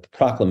in the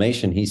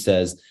proclamation, he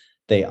says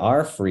they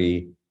are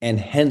free and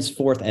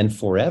henceforth and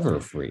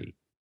forever free.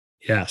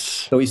 Yes.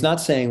 So he's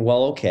not saying,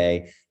 well,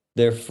 okay,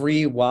 they're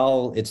free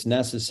while it's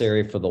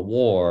necessary for the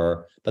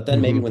war, but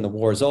then maybe when the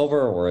war is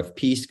over, or if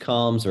peace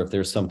comes, or if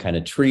there's some kind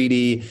of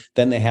treaty,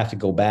 then they have to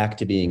go back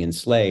to being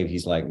enslaved.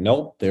 He's like,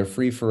 nope, they're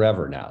free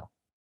forever now.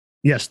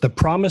 Yes, the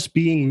promise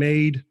being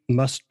made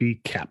must be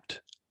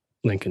kept,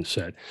 Lincoln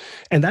said.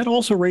 And that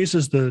also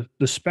raises the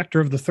specter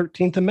of the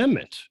 13th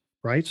Amendment,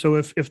 right? So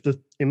if the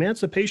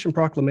Emancipation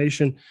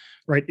Proclamation,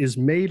 right, is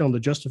made on the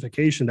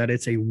justification that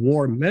it's a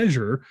war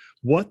measure,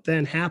 what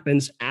then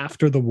happens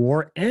after the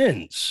war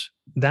ends?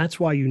 That's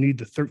why you need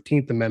the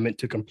 13th Amendment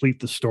to complete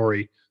the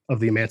story of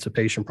the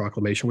Emancipation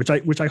Proclamation,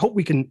 which I hope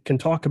we can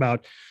talk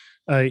about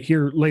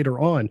here later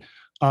on.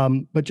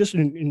 But just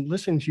in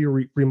listening to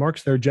your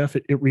remarks there, Jeff,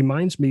 it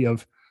reminds me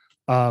of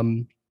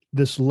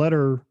this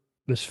letter,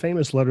 this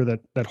famous letter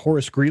that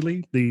Horace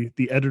Greeley,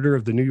 the editor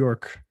of the New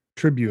York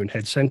Tribune,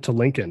 had sent to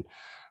Lincoln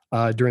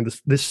during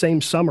this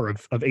same summer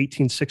of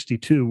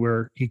 1862,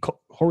 where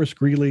Horace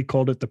Greeley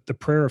called it the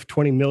prayer of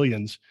 20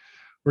 millions,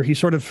 where he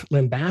sort of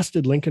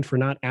lambasted Lincoln for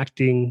not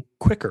acting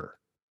quicker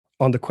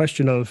on the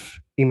question of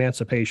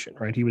emancipation,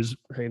 right? He was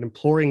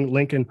imploring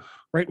Lincoln,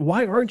 right?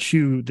 Why aren't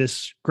you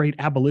this great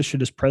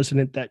abolitionist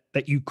president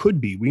that you could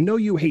be? We know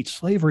you hate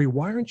slavery.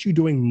 Why aren't you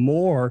doing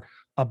more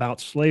about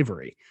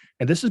slavery?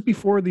 And this is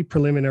before the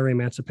preliminary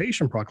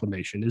Emancipation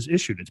Proclamation is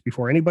issued. It's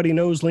before anybody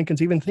knows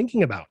Lincoln's even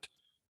thinking about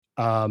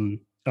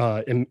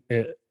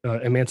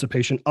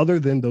emancipation other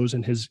than those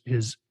in his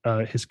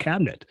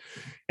cabinet.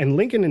 And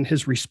Lincoln, in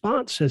his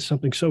response, says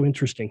something so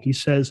interesting. He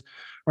says,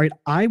 right,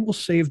 I will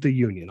save the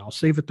Union. I'll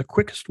save it the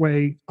quickest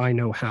way I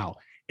know how.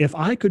 If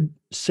I could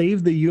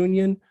save the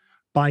Union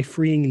by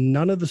freeing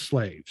none of the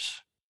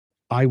slaves,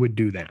 I would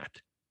do that.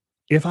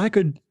 If I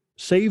could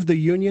save the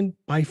Union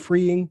by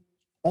freeing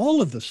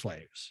all of the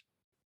slaves,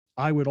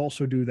 I would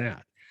also do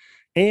that.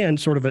 And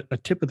sort of a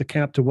tip of the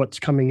cap to what's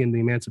coming in the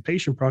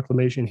Emancipation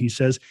Proclamation, he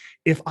says,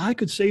 if I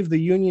could save the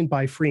Union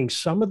by freeing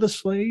some of the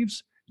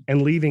slaves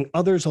and leaving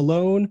others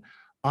alone,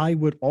 I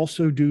would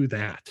also do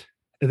that.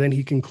 And then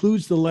he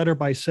concludes the letter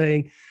by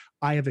saying,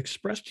 I have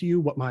expressed to you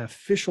what my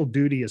official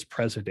duty as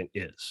president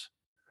is.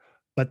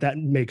 but that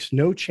makes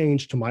no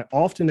change to my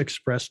often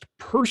expressed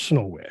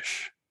personal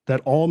wish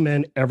that all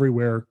men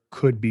everywhere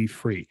could be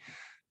free.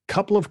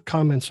 Couple of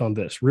comments on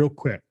this real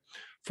quick.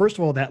 First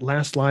of all, that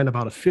last line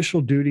about official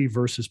duty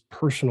versus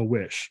personal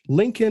wish.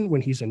 Lincoln,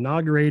 when he's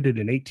inaugurated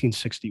in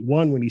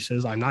 1861, when he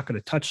says, I'm not going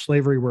to touch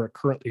slavery where it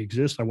currently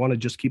exists, I want to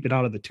just keep it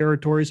out of the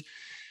territories,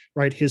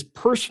 right? His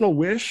personal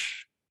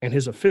wish and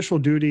his official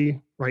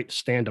duty, right,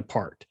 stand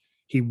apart.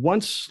 He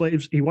wants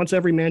slaves, he wants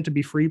every man to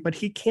be free, but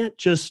he can't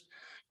just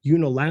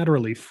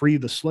unilaterally free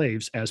the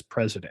slaves as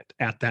president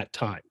at that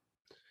time.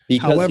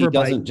 Because however, he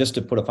doesn't, just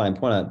to put a fine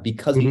point on it,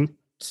 because he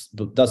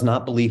does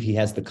not believe he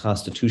has the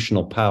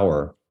constitutional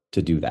power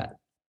to do that.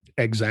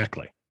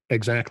 Exactly.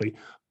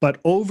 But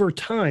over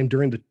time,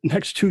 during the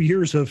next 2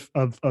 years of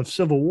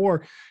Civil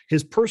War,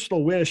 his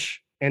personal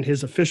wish and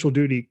his official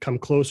duty come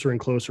closer and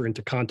closer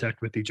into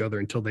contact with each other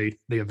until they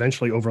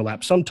eventually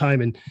overlap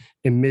sometime in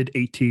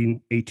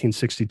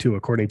mid-1862,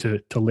 according to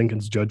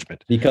Lincoln's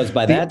judgment. Because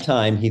by that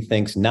time, he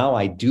thinks, now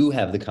I do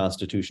have the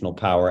constitutional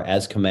power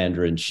as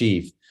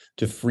commander-in-chief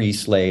to free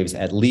slaves,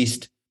 at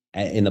least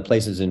in the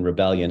places in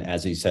rebellion,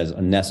 as he says,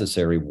 a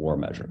necessary war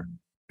measure.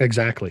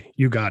 Exactly.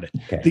 You got it.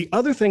 Okay. The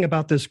other thing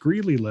about this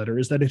Greeley letter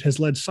is that it has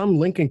led some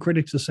Lincoln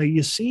critics to say,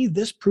 you see,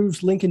 this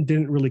proves Lincoln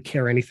didn't really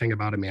care anything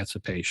about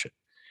emancipation.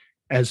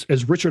 As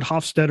Richard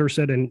Hofstadter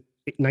said in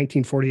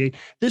 1948,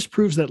 this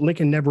proves that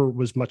Lincoln never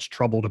was much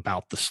troubled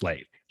about the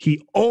slave.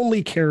 He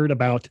only cared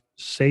about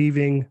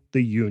saving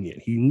the Union.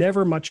 He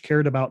never much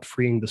cared about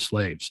freeing the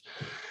slaves.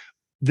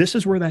 This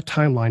is where that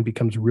timeline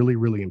becomes really,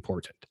 really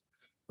important,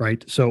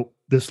 right? So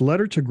this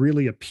letter to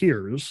Greeley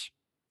appears,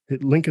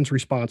 Lincoln's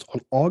response,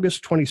 on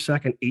August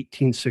 22nd,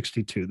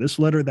 1862. This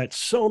letter that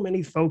so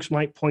many folks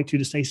might point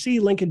to say, see,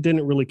 Lincoln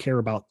didn't really care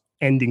about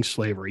ending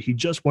slavery. He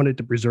just wanted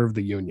to preserve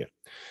the Union.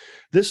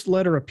 This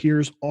letter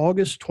appears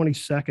August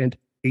 22nd,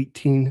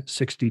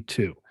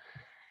 1862.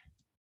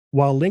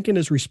 While Lincoln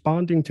is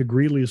responding to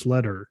Greeley's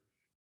letter,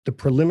 the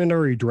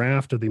preliminary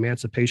draft of the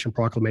Emancipation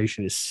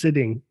Proclamation is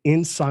sitting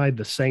inside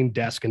the same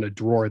desk in a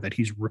drawer that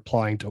he's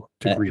replying to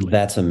Greeley.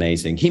 That's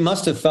amazing. He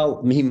must have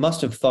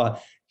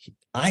thought,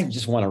 I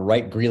just want to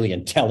write Greeley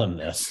and tell him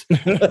this,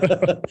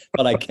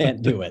 but I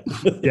can't do it.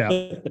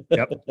 Yeah.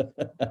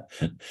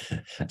 Yep.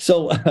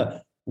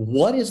 So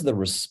what is the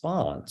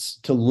response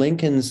to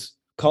Lincoln's,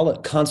 call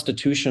it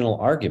constitutional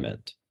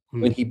argument,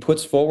 when he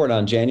puts forward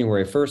on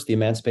January 1st, the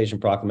Emancipation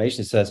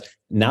Proclamation? He says,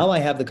 now I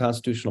have the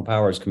constitutional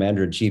power as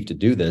commander-in-chief to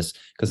do this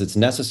because it's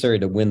necessary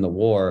to win the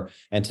war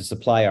and to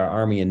supply our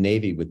army and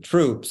navy with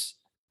troops.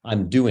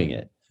 I'm doing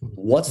it.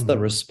 What's the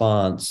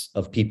response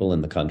of people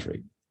in the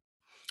country?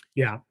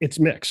 Yeah, it's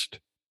mixed.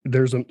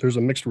 There's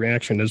a mixed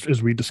reaction.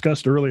 As we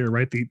discussed earlier,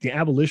 right? The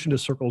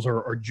abolitionist circles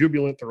are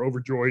jubilant, they're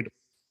overjoyed.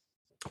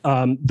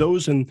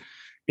 Those in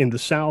the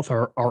South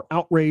are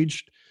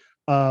outraged.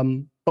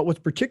 But what's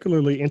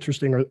particularly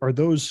interesting are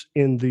those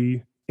in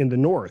the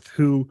North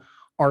who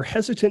are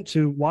hesitant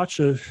to watch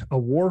a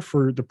war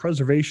for the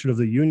preservation of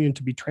the Union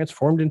to be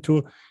transformed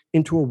into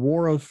a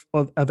war of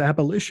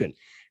abolition.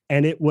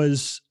 And it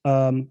was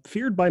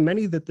feared by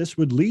many that this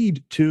would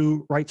lead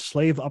to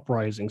slave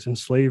uprisings and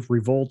slave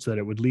revolts, that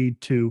it would lead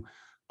to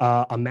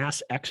a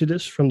mass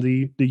exodus from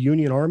the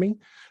Union Army.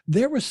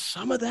 There was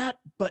some of that,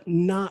 but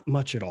not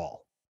much at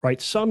all. Right?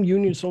 Some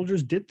Union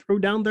soldiers did throw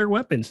down their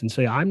weapons and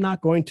say, I'm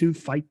not going to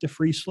fight to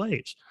free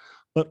slaves.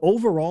 But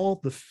overall,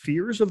 the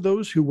fears of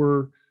those who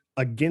were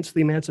against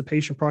the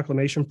Emancipation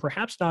Proclamation,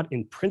 perhaps not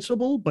in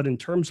principle, but in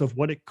terms of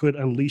what it could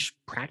unleash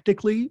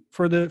practically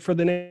for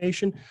the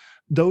nation,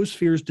 those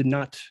fears did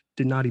not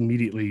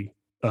immediately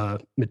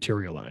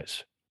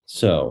materialize.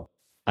 So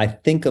I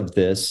think of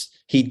this,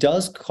 he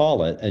does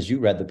call it, as you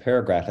read the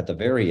paragraph at the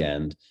very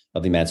end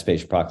of the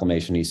Emancipation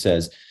Proclamation, he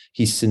says,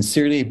 he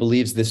sincerely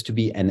believes this to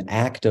be an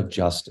act of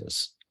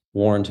justice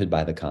warranted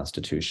by the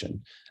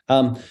Constitution.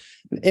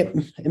 It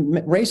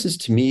raises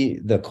to me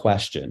the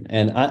question,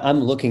 and I'm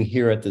looking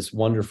here at this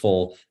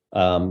wonderful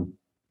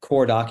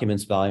core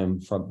documents volume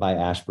by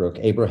Ashbrook,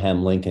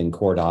 Abraham Lincoln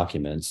Core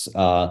Documents,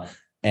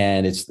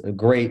 and it's a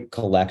great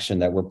collection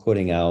that we're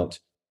putting out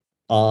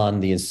on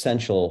the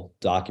essential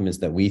documents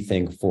that we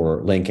think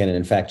for Lincoln. And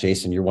in fact,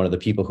 Jason, you're one of the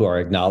people who are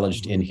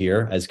acknowledged in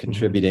here as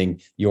contributing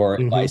your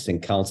advice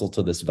and counsel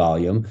to this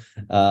volume.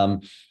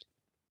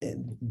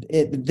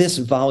 This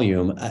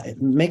volume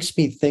makes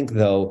me think,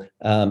 though,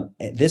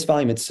 this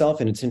volume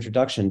itself in its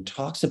introduction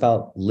talks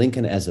about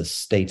Lincoln as a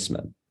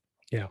statesman.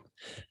 Yeah.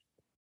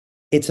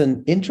 It's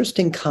an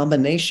interesting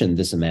combination,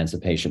 this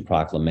Emancipation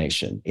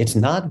Proclamation. It's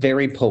not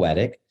very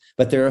poetic,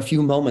 but there are a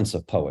few moments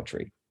of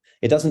poetry.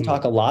 It doesn't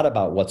talk a lot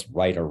about what's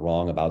right or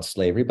wrong about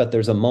slavery, but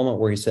there's a moment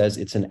where he says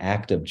it's an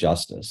act of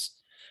justice.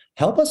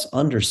 Help us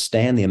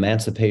understand the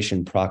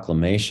Emancipation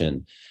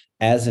Proclamation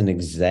as an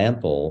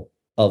example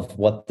of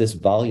what this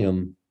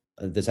volume,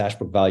 this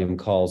Ashbrook volume,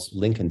 calls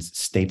Lincoln's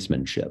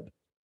statesmanship.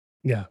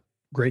 Yeah,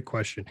 great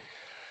question.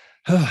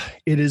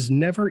 It is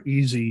never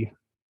easy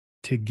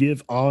to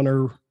give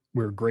honor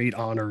where great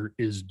honor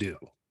is due.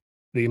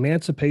 The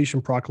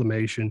Emancipation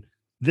Proclamation,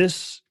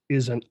 this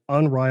is an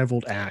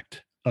unrivaled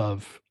act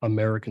of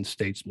American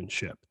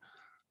statesmanship.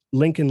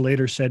 Lincoln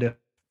later said,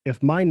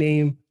 if my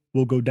name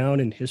will go down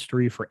in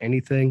history for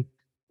anything,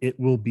 it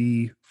will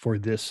be for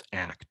this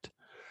act.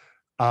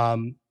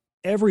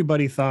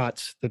 Everybody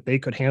thought that they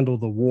could handle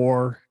the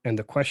war and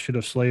the question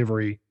of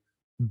slavery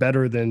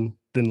better than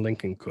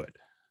Lincoln could,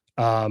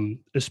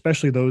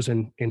 especially those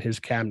in his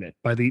cabinet.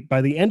 By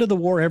the end of the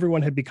war,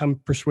 everyone had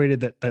become persuaded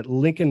that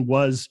Lincoln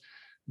was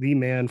the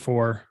man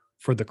for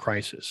the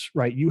crisis.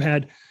 Right? You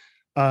had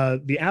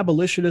the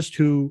abolitionists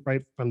who,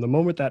 right from the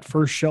moment that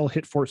first shell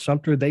hit Fort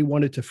Sumter, they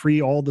wanted to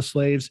free all the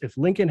slaves. If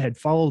Lincoln had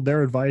followed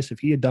their advice, if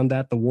he had done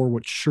that, the war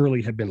would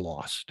surely have been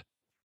lost.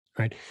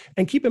 Right.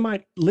 And keep in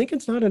mind,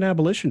 Lincoln's not an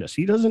abolitionist.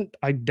 He doesn't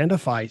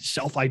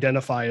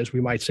self-identify, as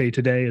we might say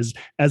today,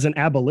 as an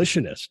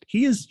abolitionist.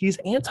 He's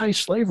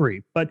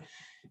anti-slavery, but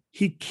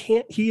he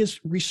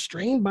is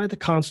restrained by the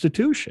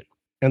Constitution.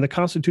 And the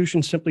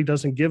Constitution simply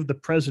doesn't give the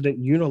president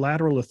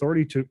unilateral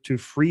authority to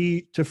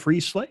free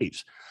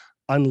slaves,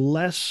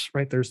 unless,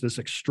 right, there's this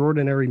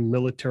extraordinary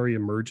military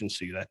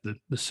emergency that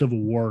the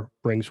Civil War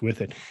brings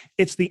with it.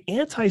 It's the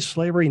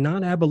anti-slavery,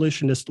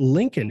 non-abolitionist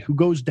Lincoln who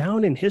goes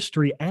down in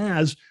history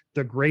as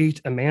the great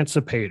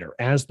emancipator,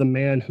 as the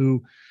man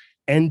who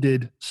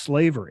ended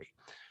slavery.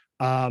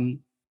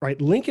 Right,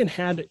 Lincoln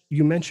had,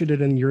 you mentioned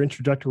it in your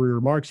introductory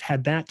remarks,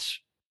 had that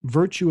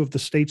virtue of the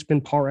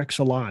statesman par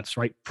excellence,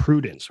 right?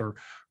 Prudence or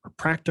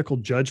practical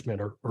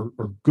judgment or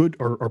good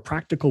or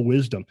practical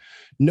wisdom,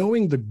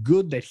 knowing the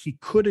good that he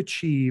could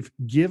achieve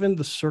given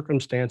the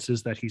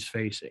circumstances that he's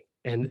facing,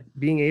 and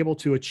being able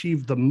to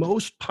achieve the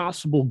most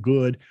possible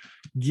good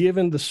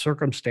given the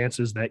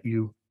circumstances that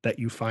you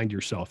find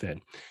yourself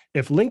in.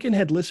 If Lincoln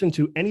had listened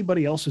to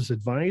anybody else's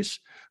advice,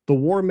 the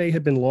war may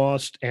have been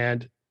lost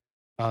and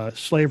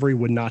slavery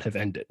would not have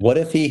ended. What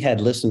if he had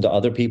listened to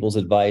other people's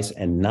advice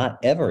and not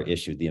ever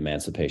issued the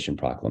Emancipation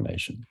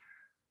Proclamation?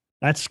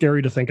 That's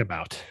scary to think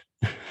about.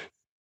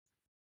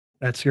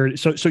 That's scary.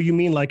 So you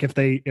mean like if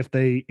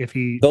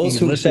he those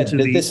who said to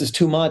this is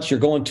too much,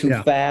 you're going too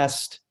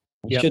fast.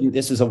 Shouldn't,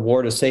 this is a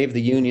war to save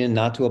the Union,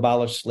 not to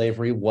abolish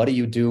slavery. What are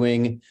you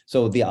doing?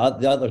 So the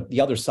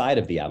other side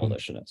of the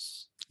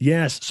abolitionists.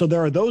 Yes. So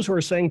there are those who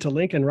are saying to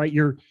Lincoln, right,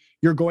 you're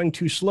going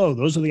too slow.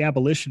 Those are the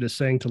abolitionists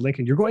saying to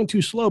Lincoln, you're going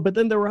too slow. But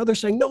then there were others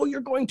saying, no,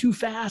 you're going too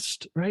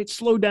fast, right?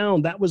 Slow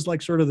down. That was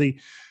like sort of the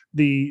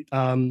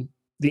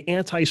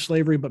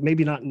anti-slavery, but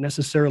maybe not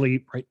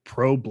necessarily right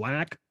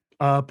pro-Black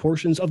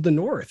portions of the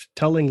North,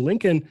 telling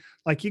Lincoln,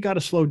 like, you got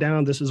to slow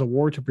down. This is a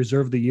war to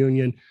preserve the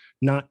Union,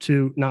 not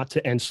to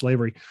end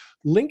slavery.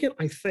 Lincoln,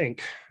 I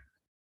think,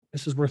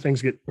 this is where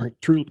things get right,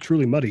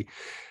 truly muddy.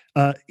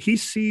 He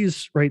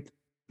sees, right,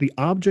 the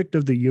object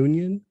of the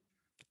Union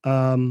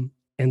and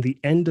the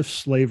end of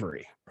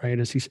slavery, right,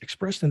 as he's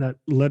expressed in that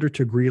letter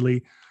to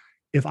Greeley.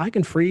 If I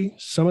can free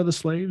some of the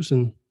slaves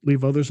and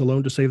leave others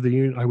alone to save the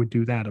Union, I would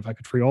do that. If I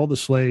could free all the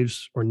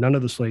slaves or none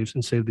of the slaves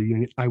and save the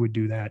Union, I would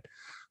do that.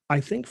 I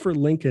think for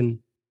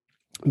Lincoln,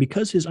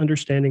 because his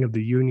understanding of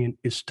the Union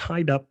is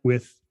tied up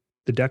with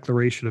the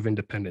Declaration of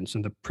Independence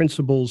and the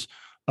principles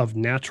of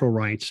natural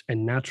rights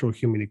and natural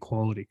human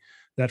equality,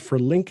 that for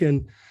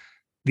Lincoln,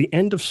 the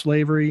end of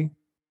slavery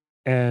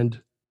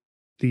and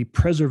the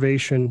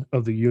preservation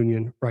of the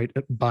Union, right,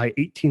 by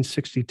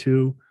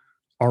 1862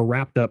 are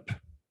wrapped up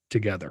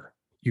together.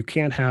 You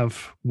can't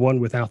have one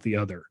without the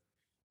other.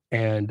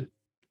 And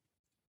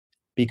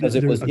because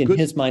it was in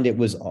his mind, it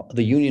was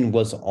the Union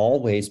was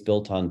always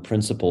built on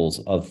principles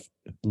of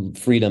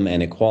freedom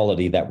and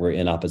equality that were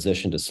in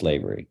opposition to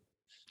slavery.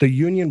 The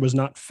Union was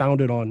not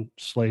founded on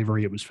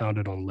slavery, it was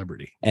founded on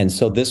liberty. And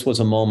so this was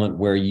a moment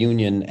where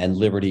union and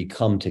liberty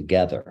come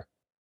together.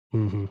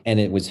 Mm-hmm. And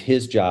it was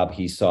his job,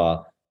 he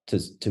saw,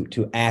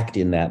 to act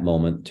in that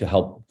moment to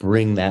help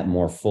bring that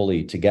more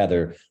fully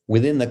together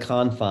within the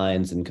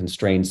confines and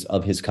constraints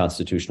of his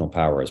constitutional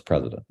power as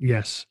president.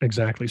 Yes,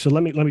 exactly. So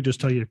let me just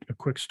tell you a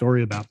quick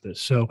story about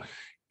this. So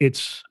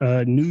it's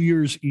New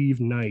Year's Eve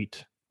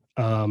night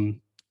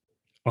on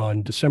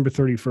December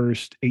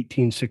 31st,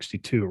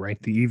 1862,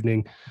 right? The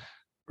evening,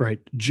 right,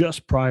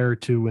 just prior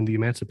to when the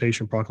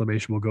Emancipation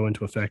Proclamation will go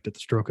into effect at the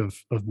stroke of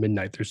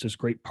midnight. There's this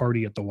great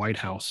party at the White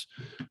House.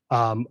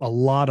 A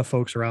lot of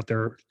folks are out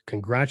there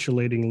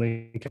congratulating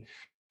Lincoln,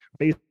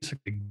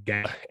 basically,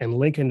 and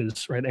Lincoln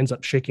ends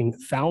up shaking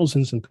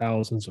thousands and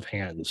thousands of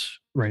hands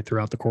right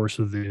throughout the course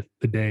of the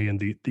day and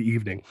the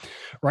evening.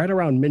 Right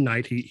around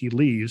midnight, he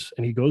leaves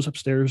and he goes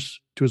upstairs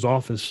to his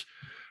office,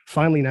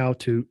 finally now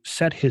to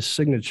set his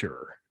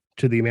signature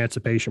to the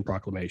Emancipation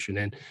Proclamation.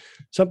 And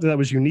something that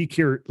was unique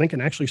here,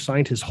 Lincoln actually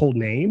signed his whole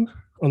name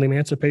on the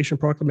Emancipation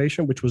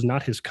Proclamation, which was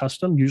not his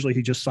custom. Usually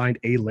he just signed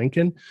A.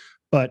 Lincoln.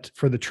 But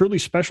for the truly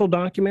special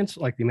documents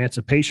like the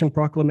Emancipation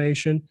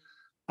Proclamation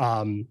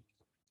and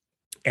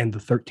the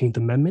 13th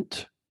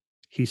Amendment,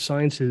 he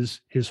signs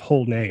his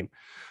whole name.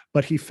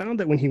 But he found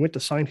that when he went to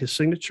sign his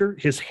signature,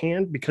 his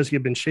hand, because he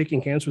had been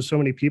shaking hands with so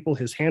many people,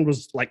 his hand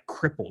was like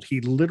crippled.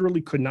 He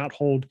literally could not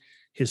hold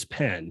his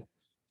pen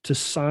to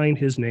sign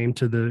his name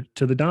to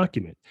the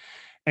document.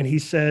 And he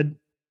said,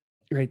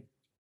 right,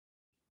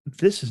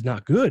 this is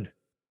not good.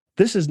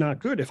 this is not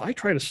good. If I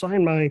try to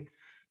sign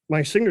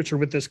my signature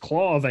with this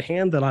claw of a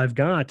hand that I've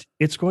got,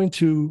 it's going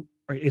to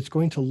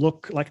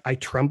look like I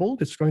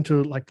trembled. It's going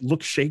to like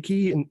look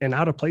shaky and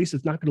out of place.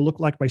 It's not going to look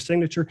like my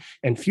signature.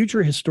 And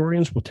future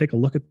historians will take a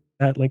look at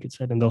that, Lincoln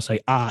said, and they'll say,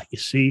 you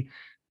see,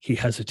 he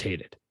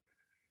hesitated.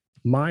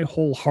 My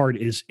whole heart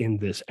is in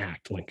this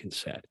act, Lincoln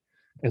said.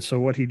 And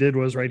so what he did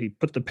was, he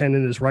put the pen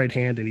in his right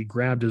hand and he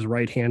grabbed his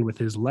right hand with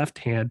his left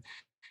hand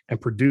and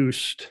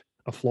produced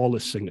a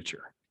flawless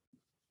signature.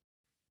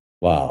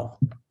 Wow.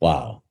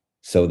 Wow.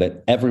 So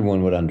that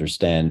everyone would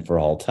understand for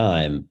all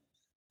time,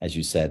 as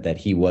you said, that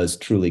he was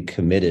truly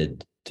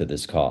committed to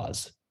this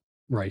cause.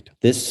 Right.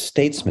 This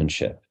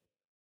statesmanship.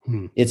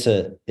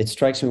 It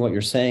strikes me what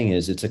you're saying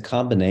is it's a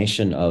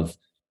combination of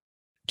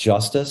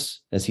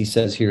justice, as he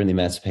says here in the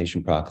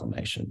Emancipation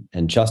Proclamation.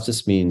 And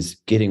justice means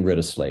getting rid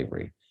of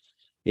slavery.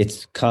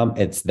 It's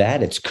courage,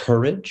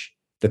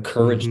 the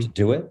courage to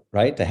do it,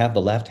 right? To have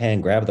the left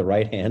hand grab the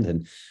right hand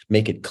and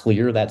make it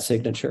clear, that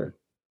signature,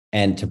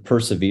 and to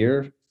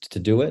persevere to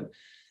do it.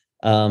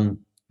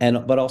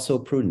 But also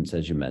prudence,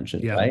 as you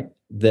mentioned, right?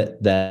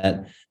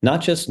 That not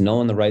just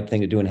knowing the right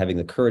thing to do and having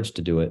the courage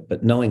to do it,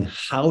 but knowing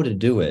how to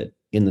do it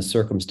in the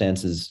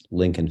circumstances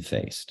Lincoln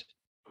faced.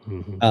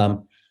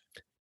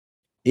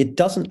 It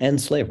doesn't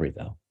end slavery,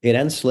 though. It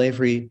ends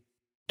slavery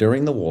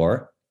during the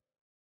war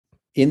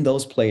in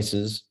those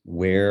places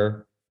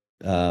where,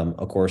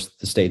 of course,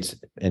 the states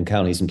and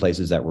counties and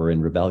places that were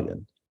in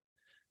rebellion.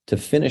 To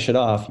finish it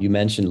off, you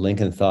mentioned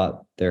Lincoln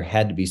thought there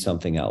had to be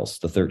something else,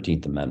 the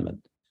 13th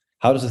Amendment.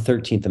 How does the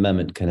 13th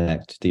Amendment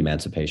connect to the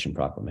Emancipation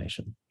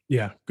Proclamation?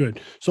 Yeah, good.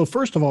 So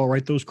first of all,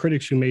 those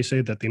critics who may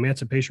say that the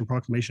Emancipation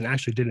Proclamation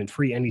actually didn't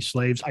free any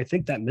slaves, I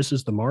think that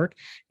misses the mark.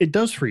 It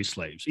does free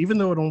slaves, even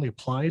though it only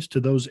applies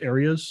to those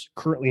areas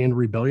currently in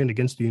rebellion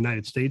against the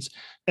United States.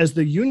 As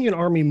the Union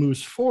Army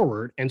moves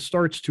forward and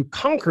starts to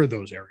conquer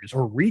those areas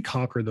or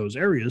reconquer those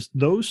areas,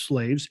 those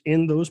slaves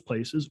in those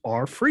places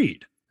are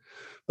freed.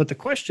 But the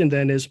question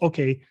then is,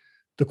 okay,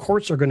 the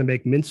courts are going to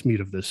make mincemeat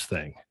of this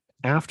thing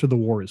after the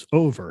war is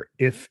over.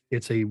 If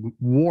it's a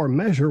war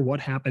measure,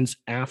 what happens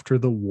after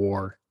the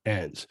war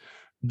ends?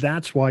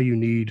 That's why you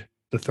need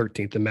the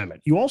 13th Amendment.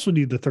 You also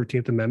need the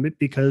 13th Amendment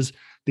because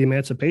the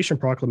Emancipation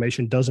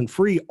Proclamation doesn't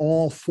free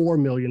all 4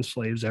 million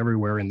slaves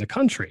everywhere in the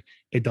country.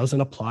 It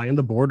doesn't apply in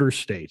the border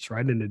states,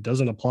 right? And it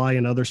doesn't apply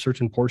in other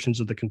certain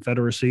portions of the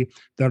Confederacy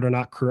that are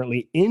not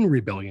currently in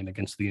rebellion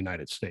against the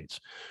United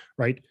States,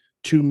 right?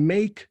 To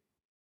make,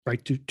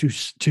 right, to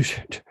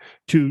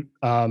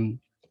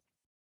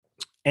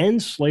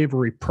end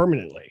slavery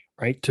permanently,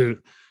 right? To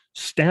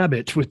stab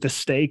it with the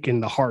stake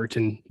in the heart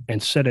and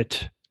set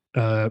it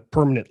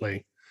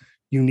permanently,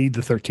 you need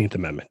the 13th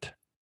Amendment.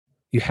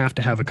 You have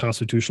to have a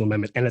constitutional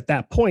amendment. And at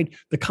that point,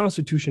 the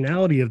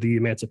constitutionality of the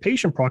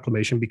Emancipation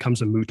Proclamation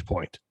becomes a moot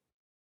point.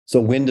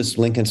 So when does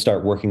Lincoln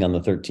start working on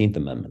the 13th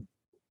Amendment?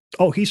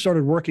 Oh, he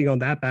started working on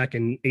that back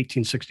in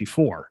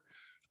 1864.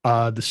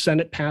 The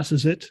Senate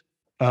passes it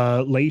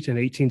late in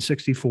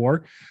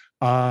 1864.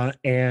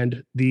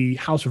 And the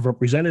House of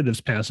Representatives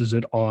passes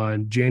it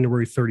on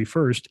January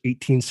 31st,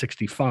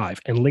 1865,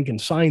 and Lincoln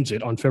signs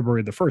it on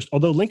February the 1st.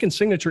 Although Lincoln's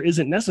signature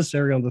isn't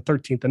necessary on the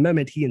 13th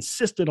Amendment, he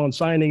insisted on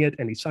signing it,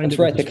 and he signed it. That's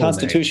right. The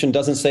Constitution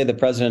doesn't say the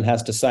president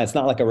has to sign. It's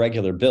not like a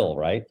regular bill,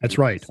 right? That's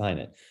right. Sign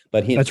it.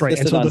 But he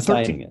insisted on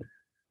signing it.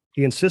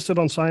 He insisted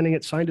on signing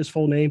it, signed his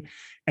full name,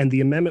 and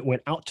the amendment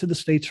went out to the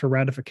states for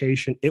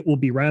ratification. It will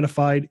be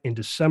ratified in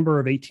December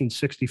of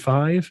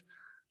 1865.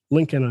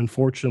 Lincoln,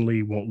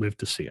 unfortunately, won't live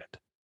to see it.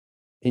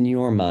 In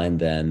your mind,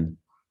 then,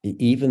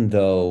 even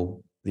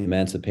though the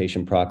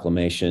Emancipation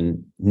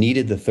Proclamation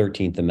needed the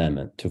 13th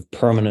Amendment to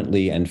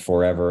permanently and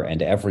forever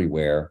and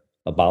everywhere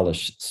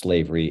abolish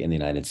slavery in the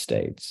United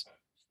States,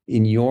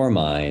 in your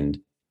mind,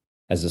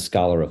 as a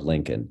scholar of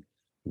Lincoln,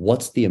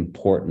 what's the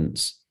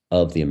importance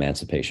of the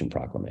Emancipation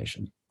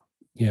Proclamation?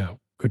 Yeah,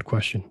 good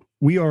question.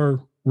 We are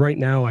right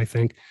now, I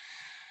think,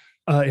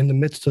 in the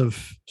midst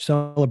of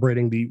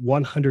celebrating the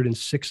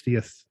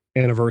 160th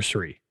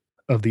anniversary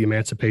of the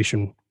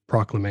Emancipation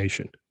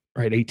Proclamation,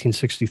 right?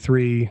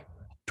 1863,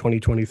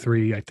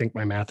 2023. I think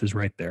my math is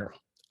right there.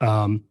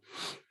 I'll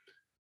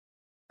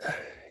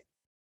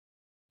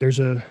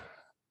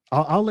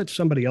let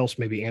somebody else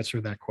maybe answer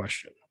that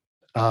question.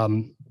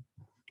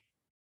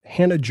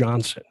 Hannah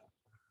Johnson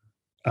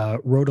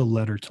wrote a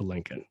letter to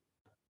Lincoln,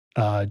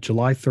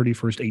 July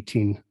 31st,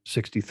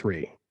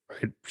 1863,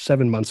 right?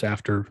 7 months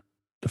after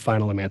the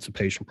final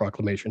Emancipation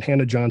Proclamation.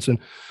 Hannah Johnson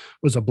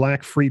was a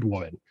Black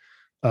freedwoman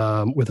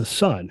with a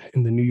son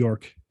in the New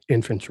York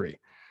Infantry.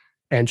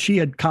 And she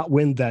had caught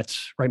wind that,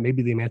 right,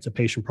 maybe the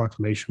Emancipation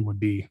Proclamation would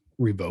be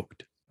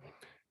revoked.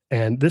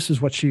 And this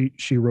is what she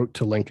wrote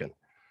to Lincoln.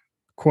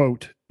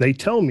 Quote, "They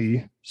tell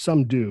me,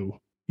 some do,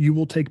 you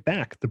will take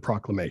back the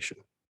proclamation.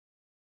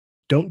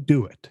 Don't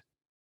do it.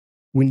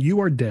 When you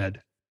are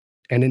dead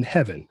and in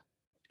heaven,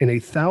 in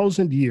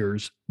 1,000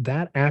 years,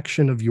 that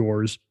action of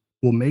yours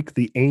will make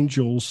the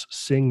angels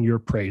sing your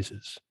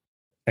praises."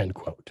 End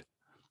quote.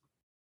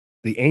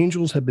 The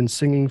angels have been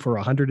singing for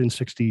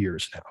 160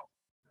 years now.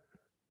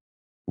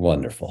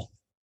 Wonderful.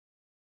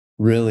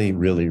 Really,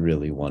 really,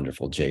 really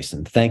wonderful,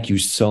 Jason. Thank you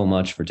so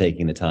much for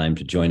taking the time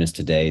to join us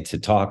today to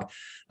talk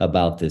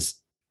about this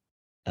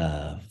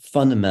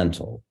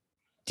fundamental,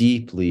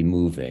 deeply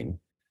moving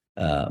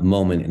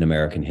moment in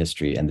American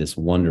history and this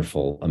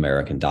wonderful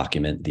American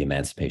document, the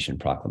Emancipation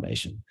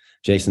Proclamation.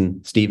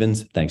 Jason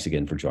Stevens, thanks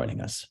again for joining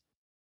us.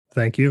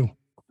 Thank you.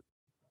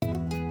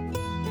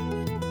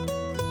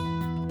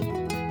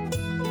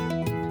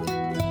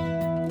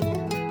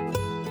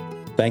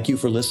 Thank you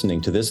for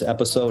listening to this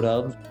episode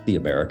of The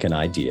American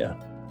Idea.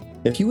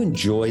 If you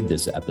enjoyed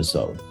this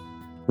episode,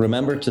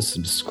 remember to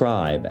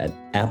subscribe at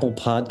Apple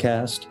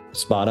Podcast,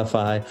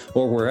 Spotify,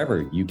 or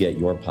wherever you get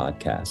your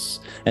podcasts,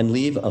 and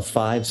leave a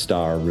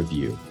 5-star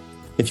review.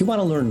 If you want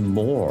to learn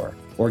more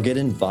or get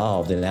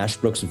involved in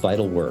Ashbrook's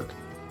vital work,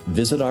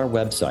 visit our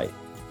website,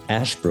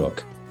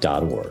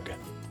 ashbrook.org.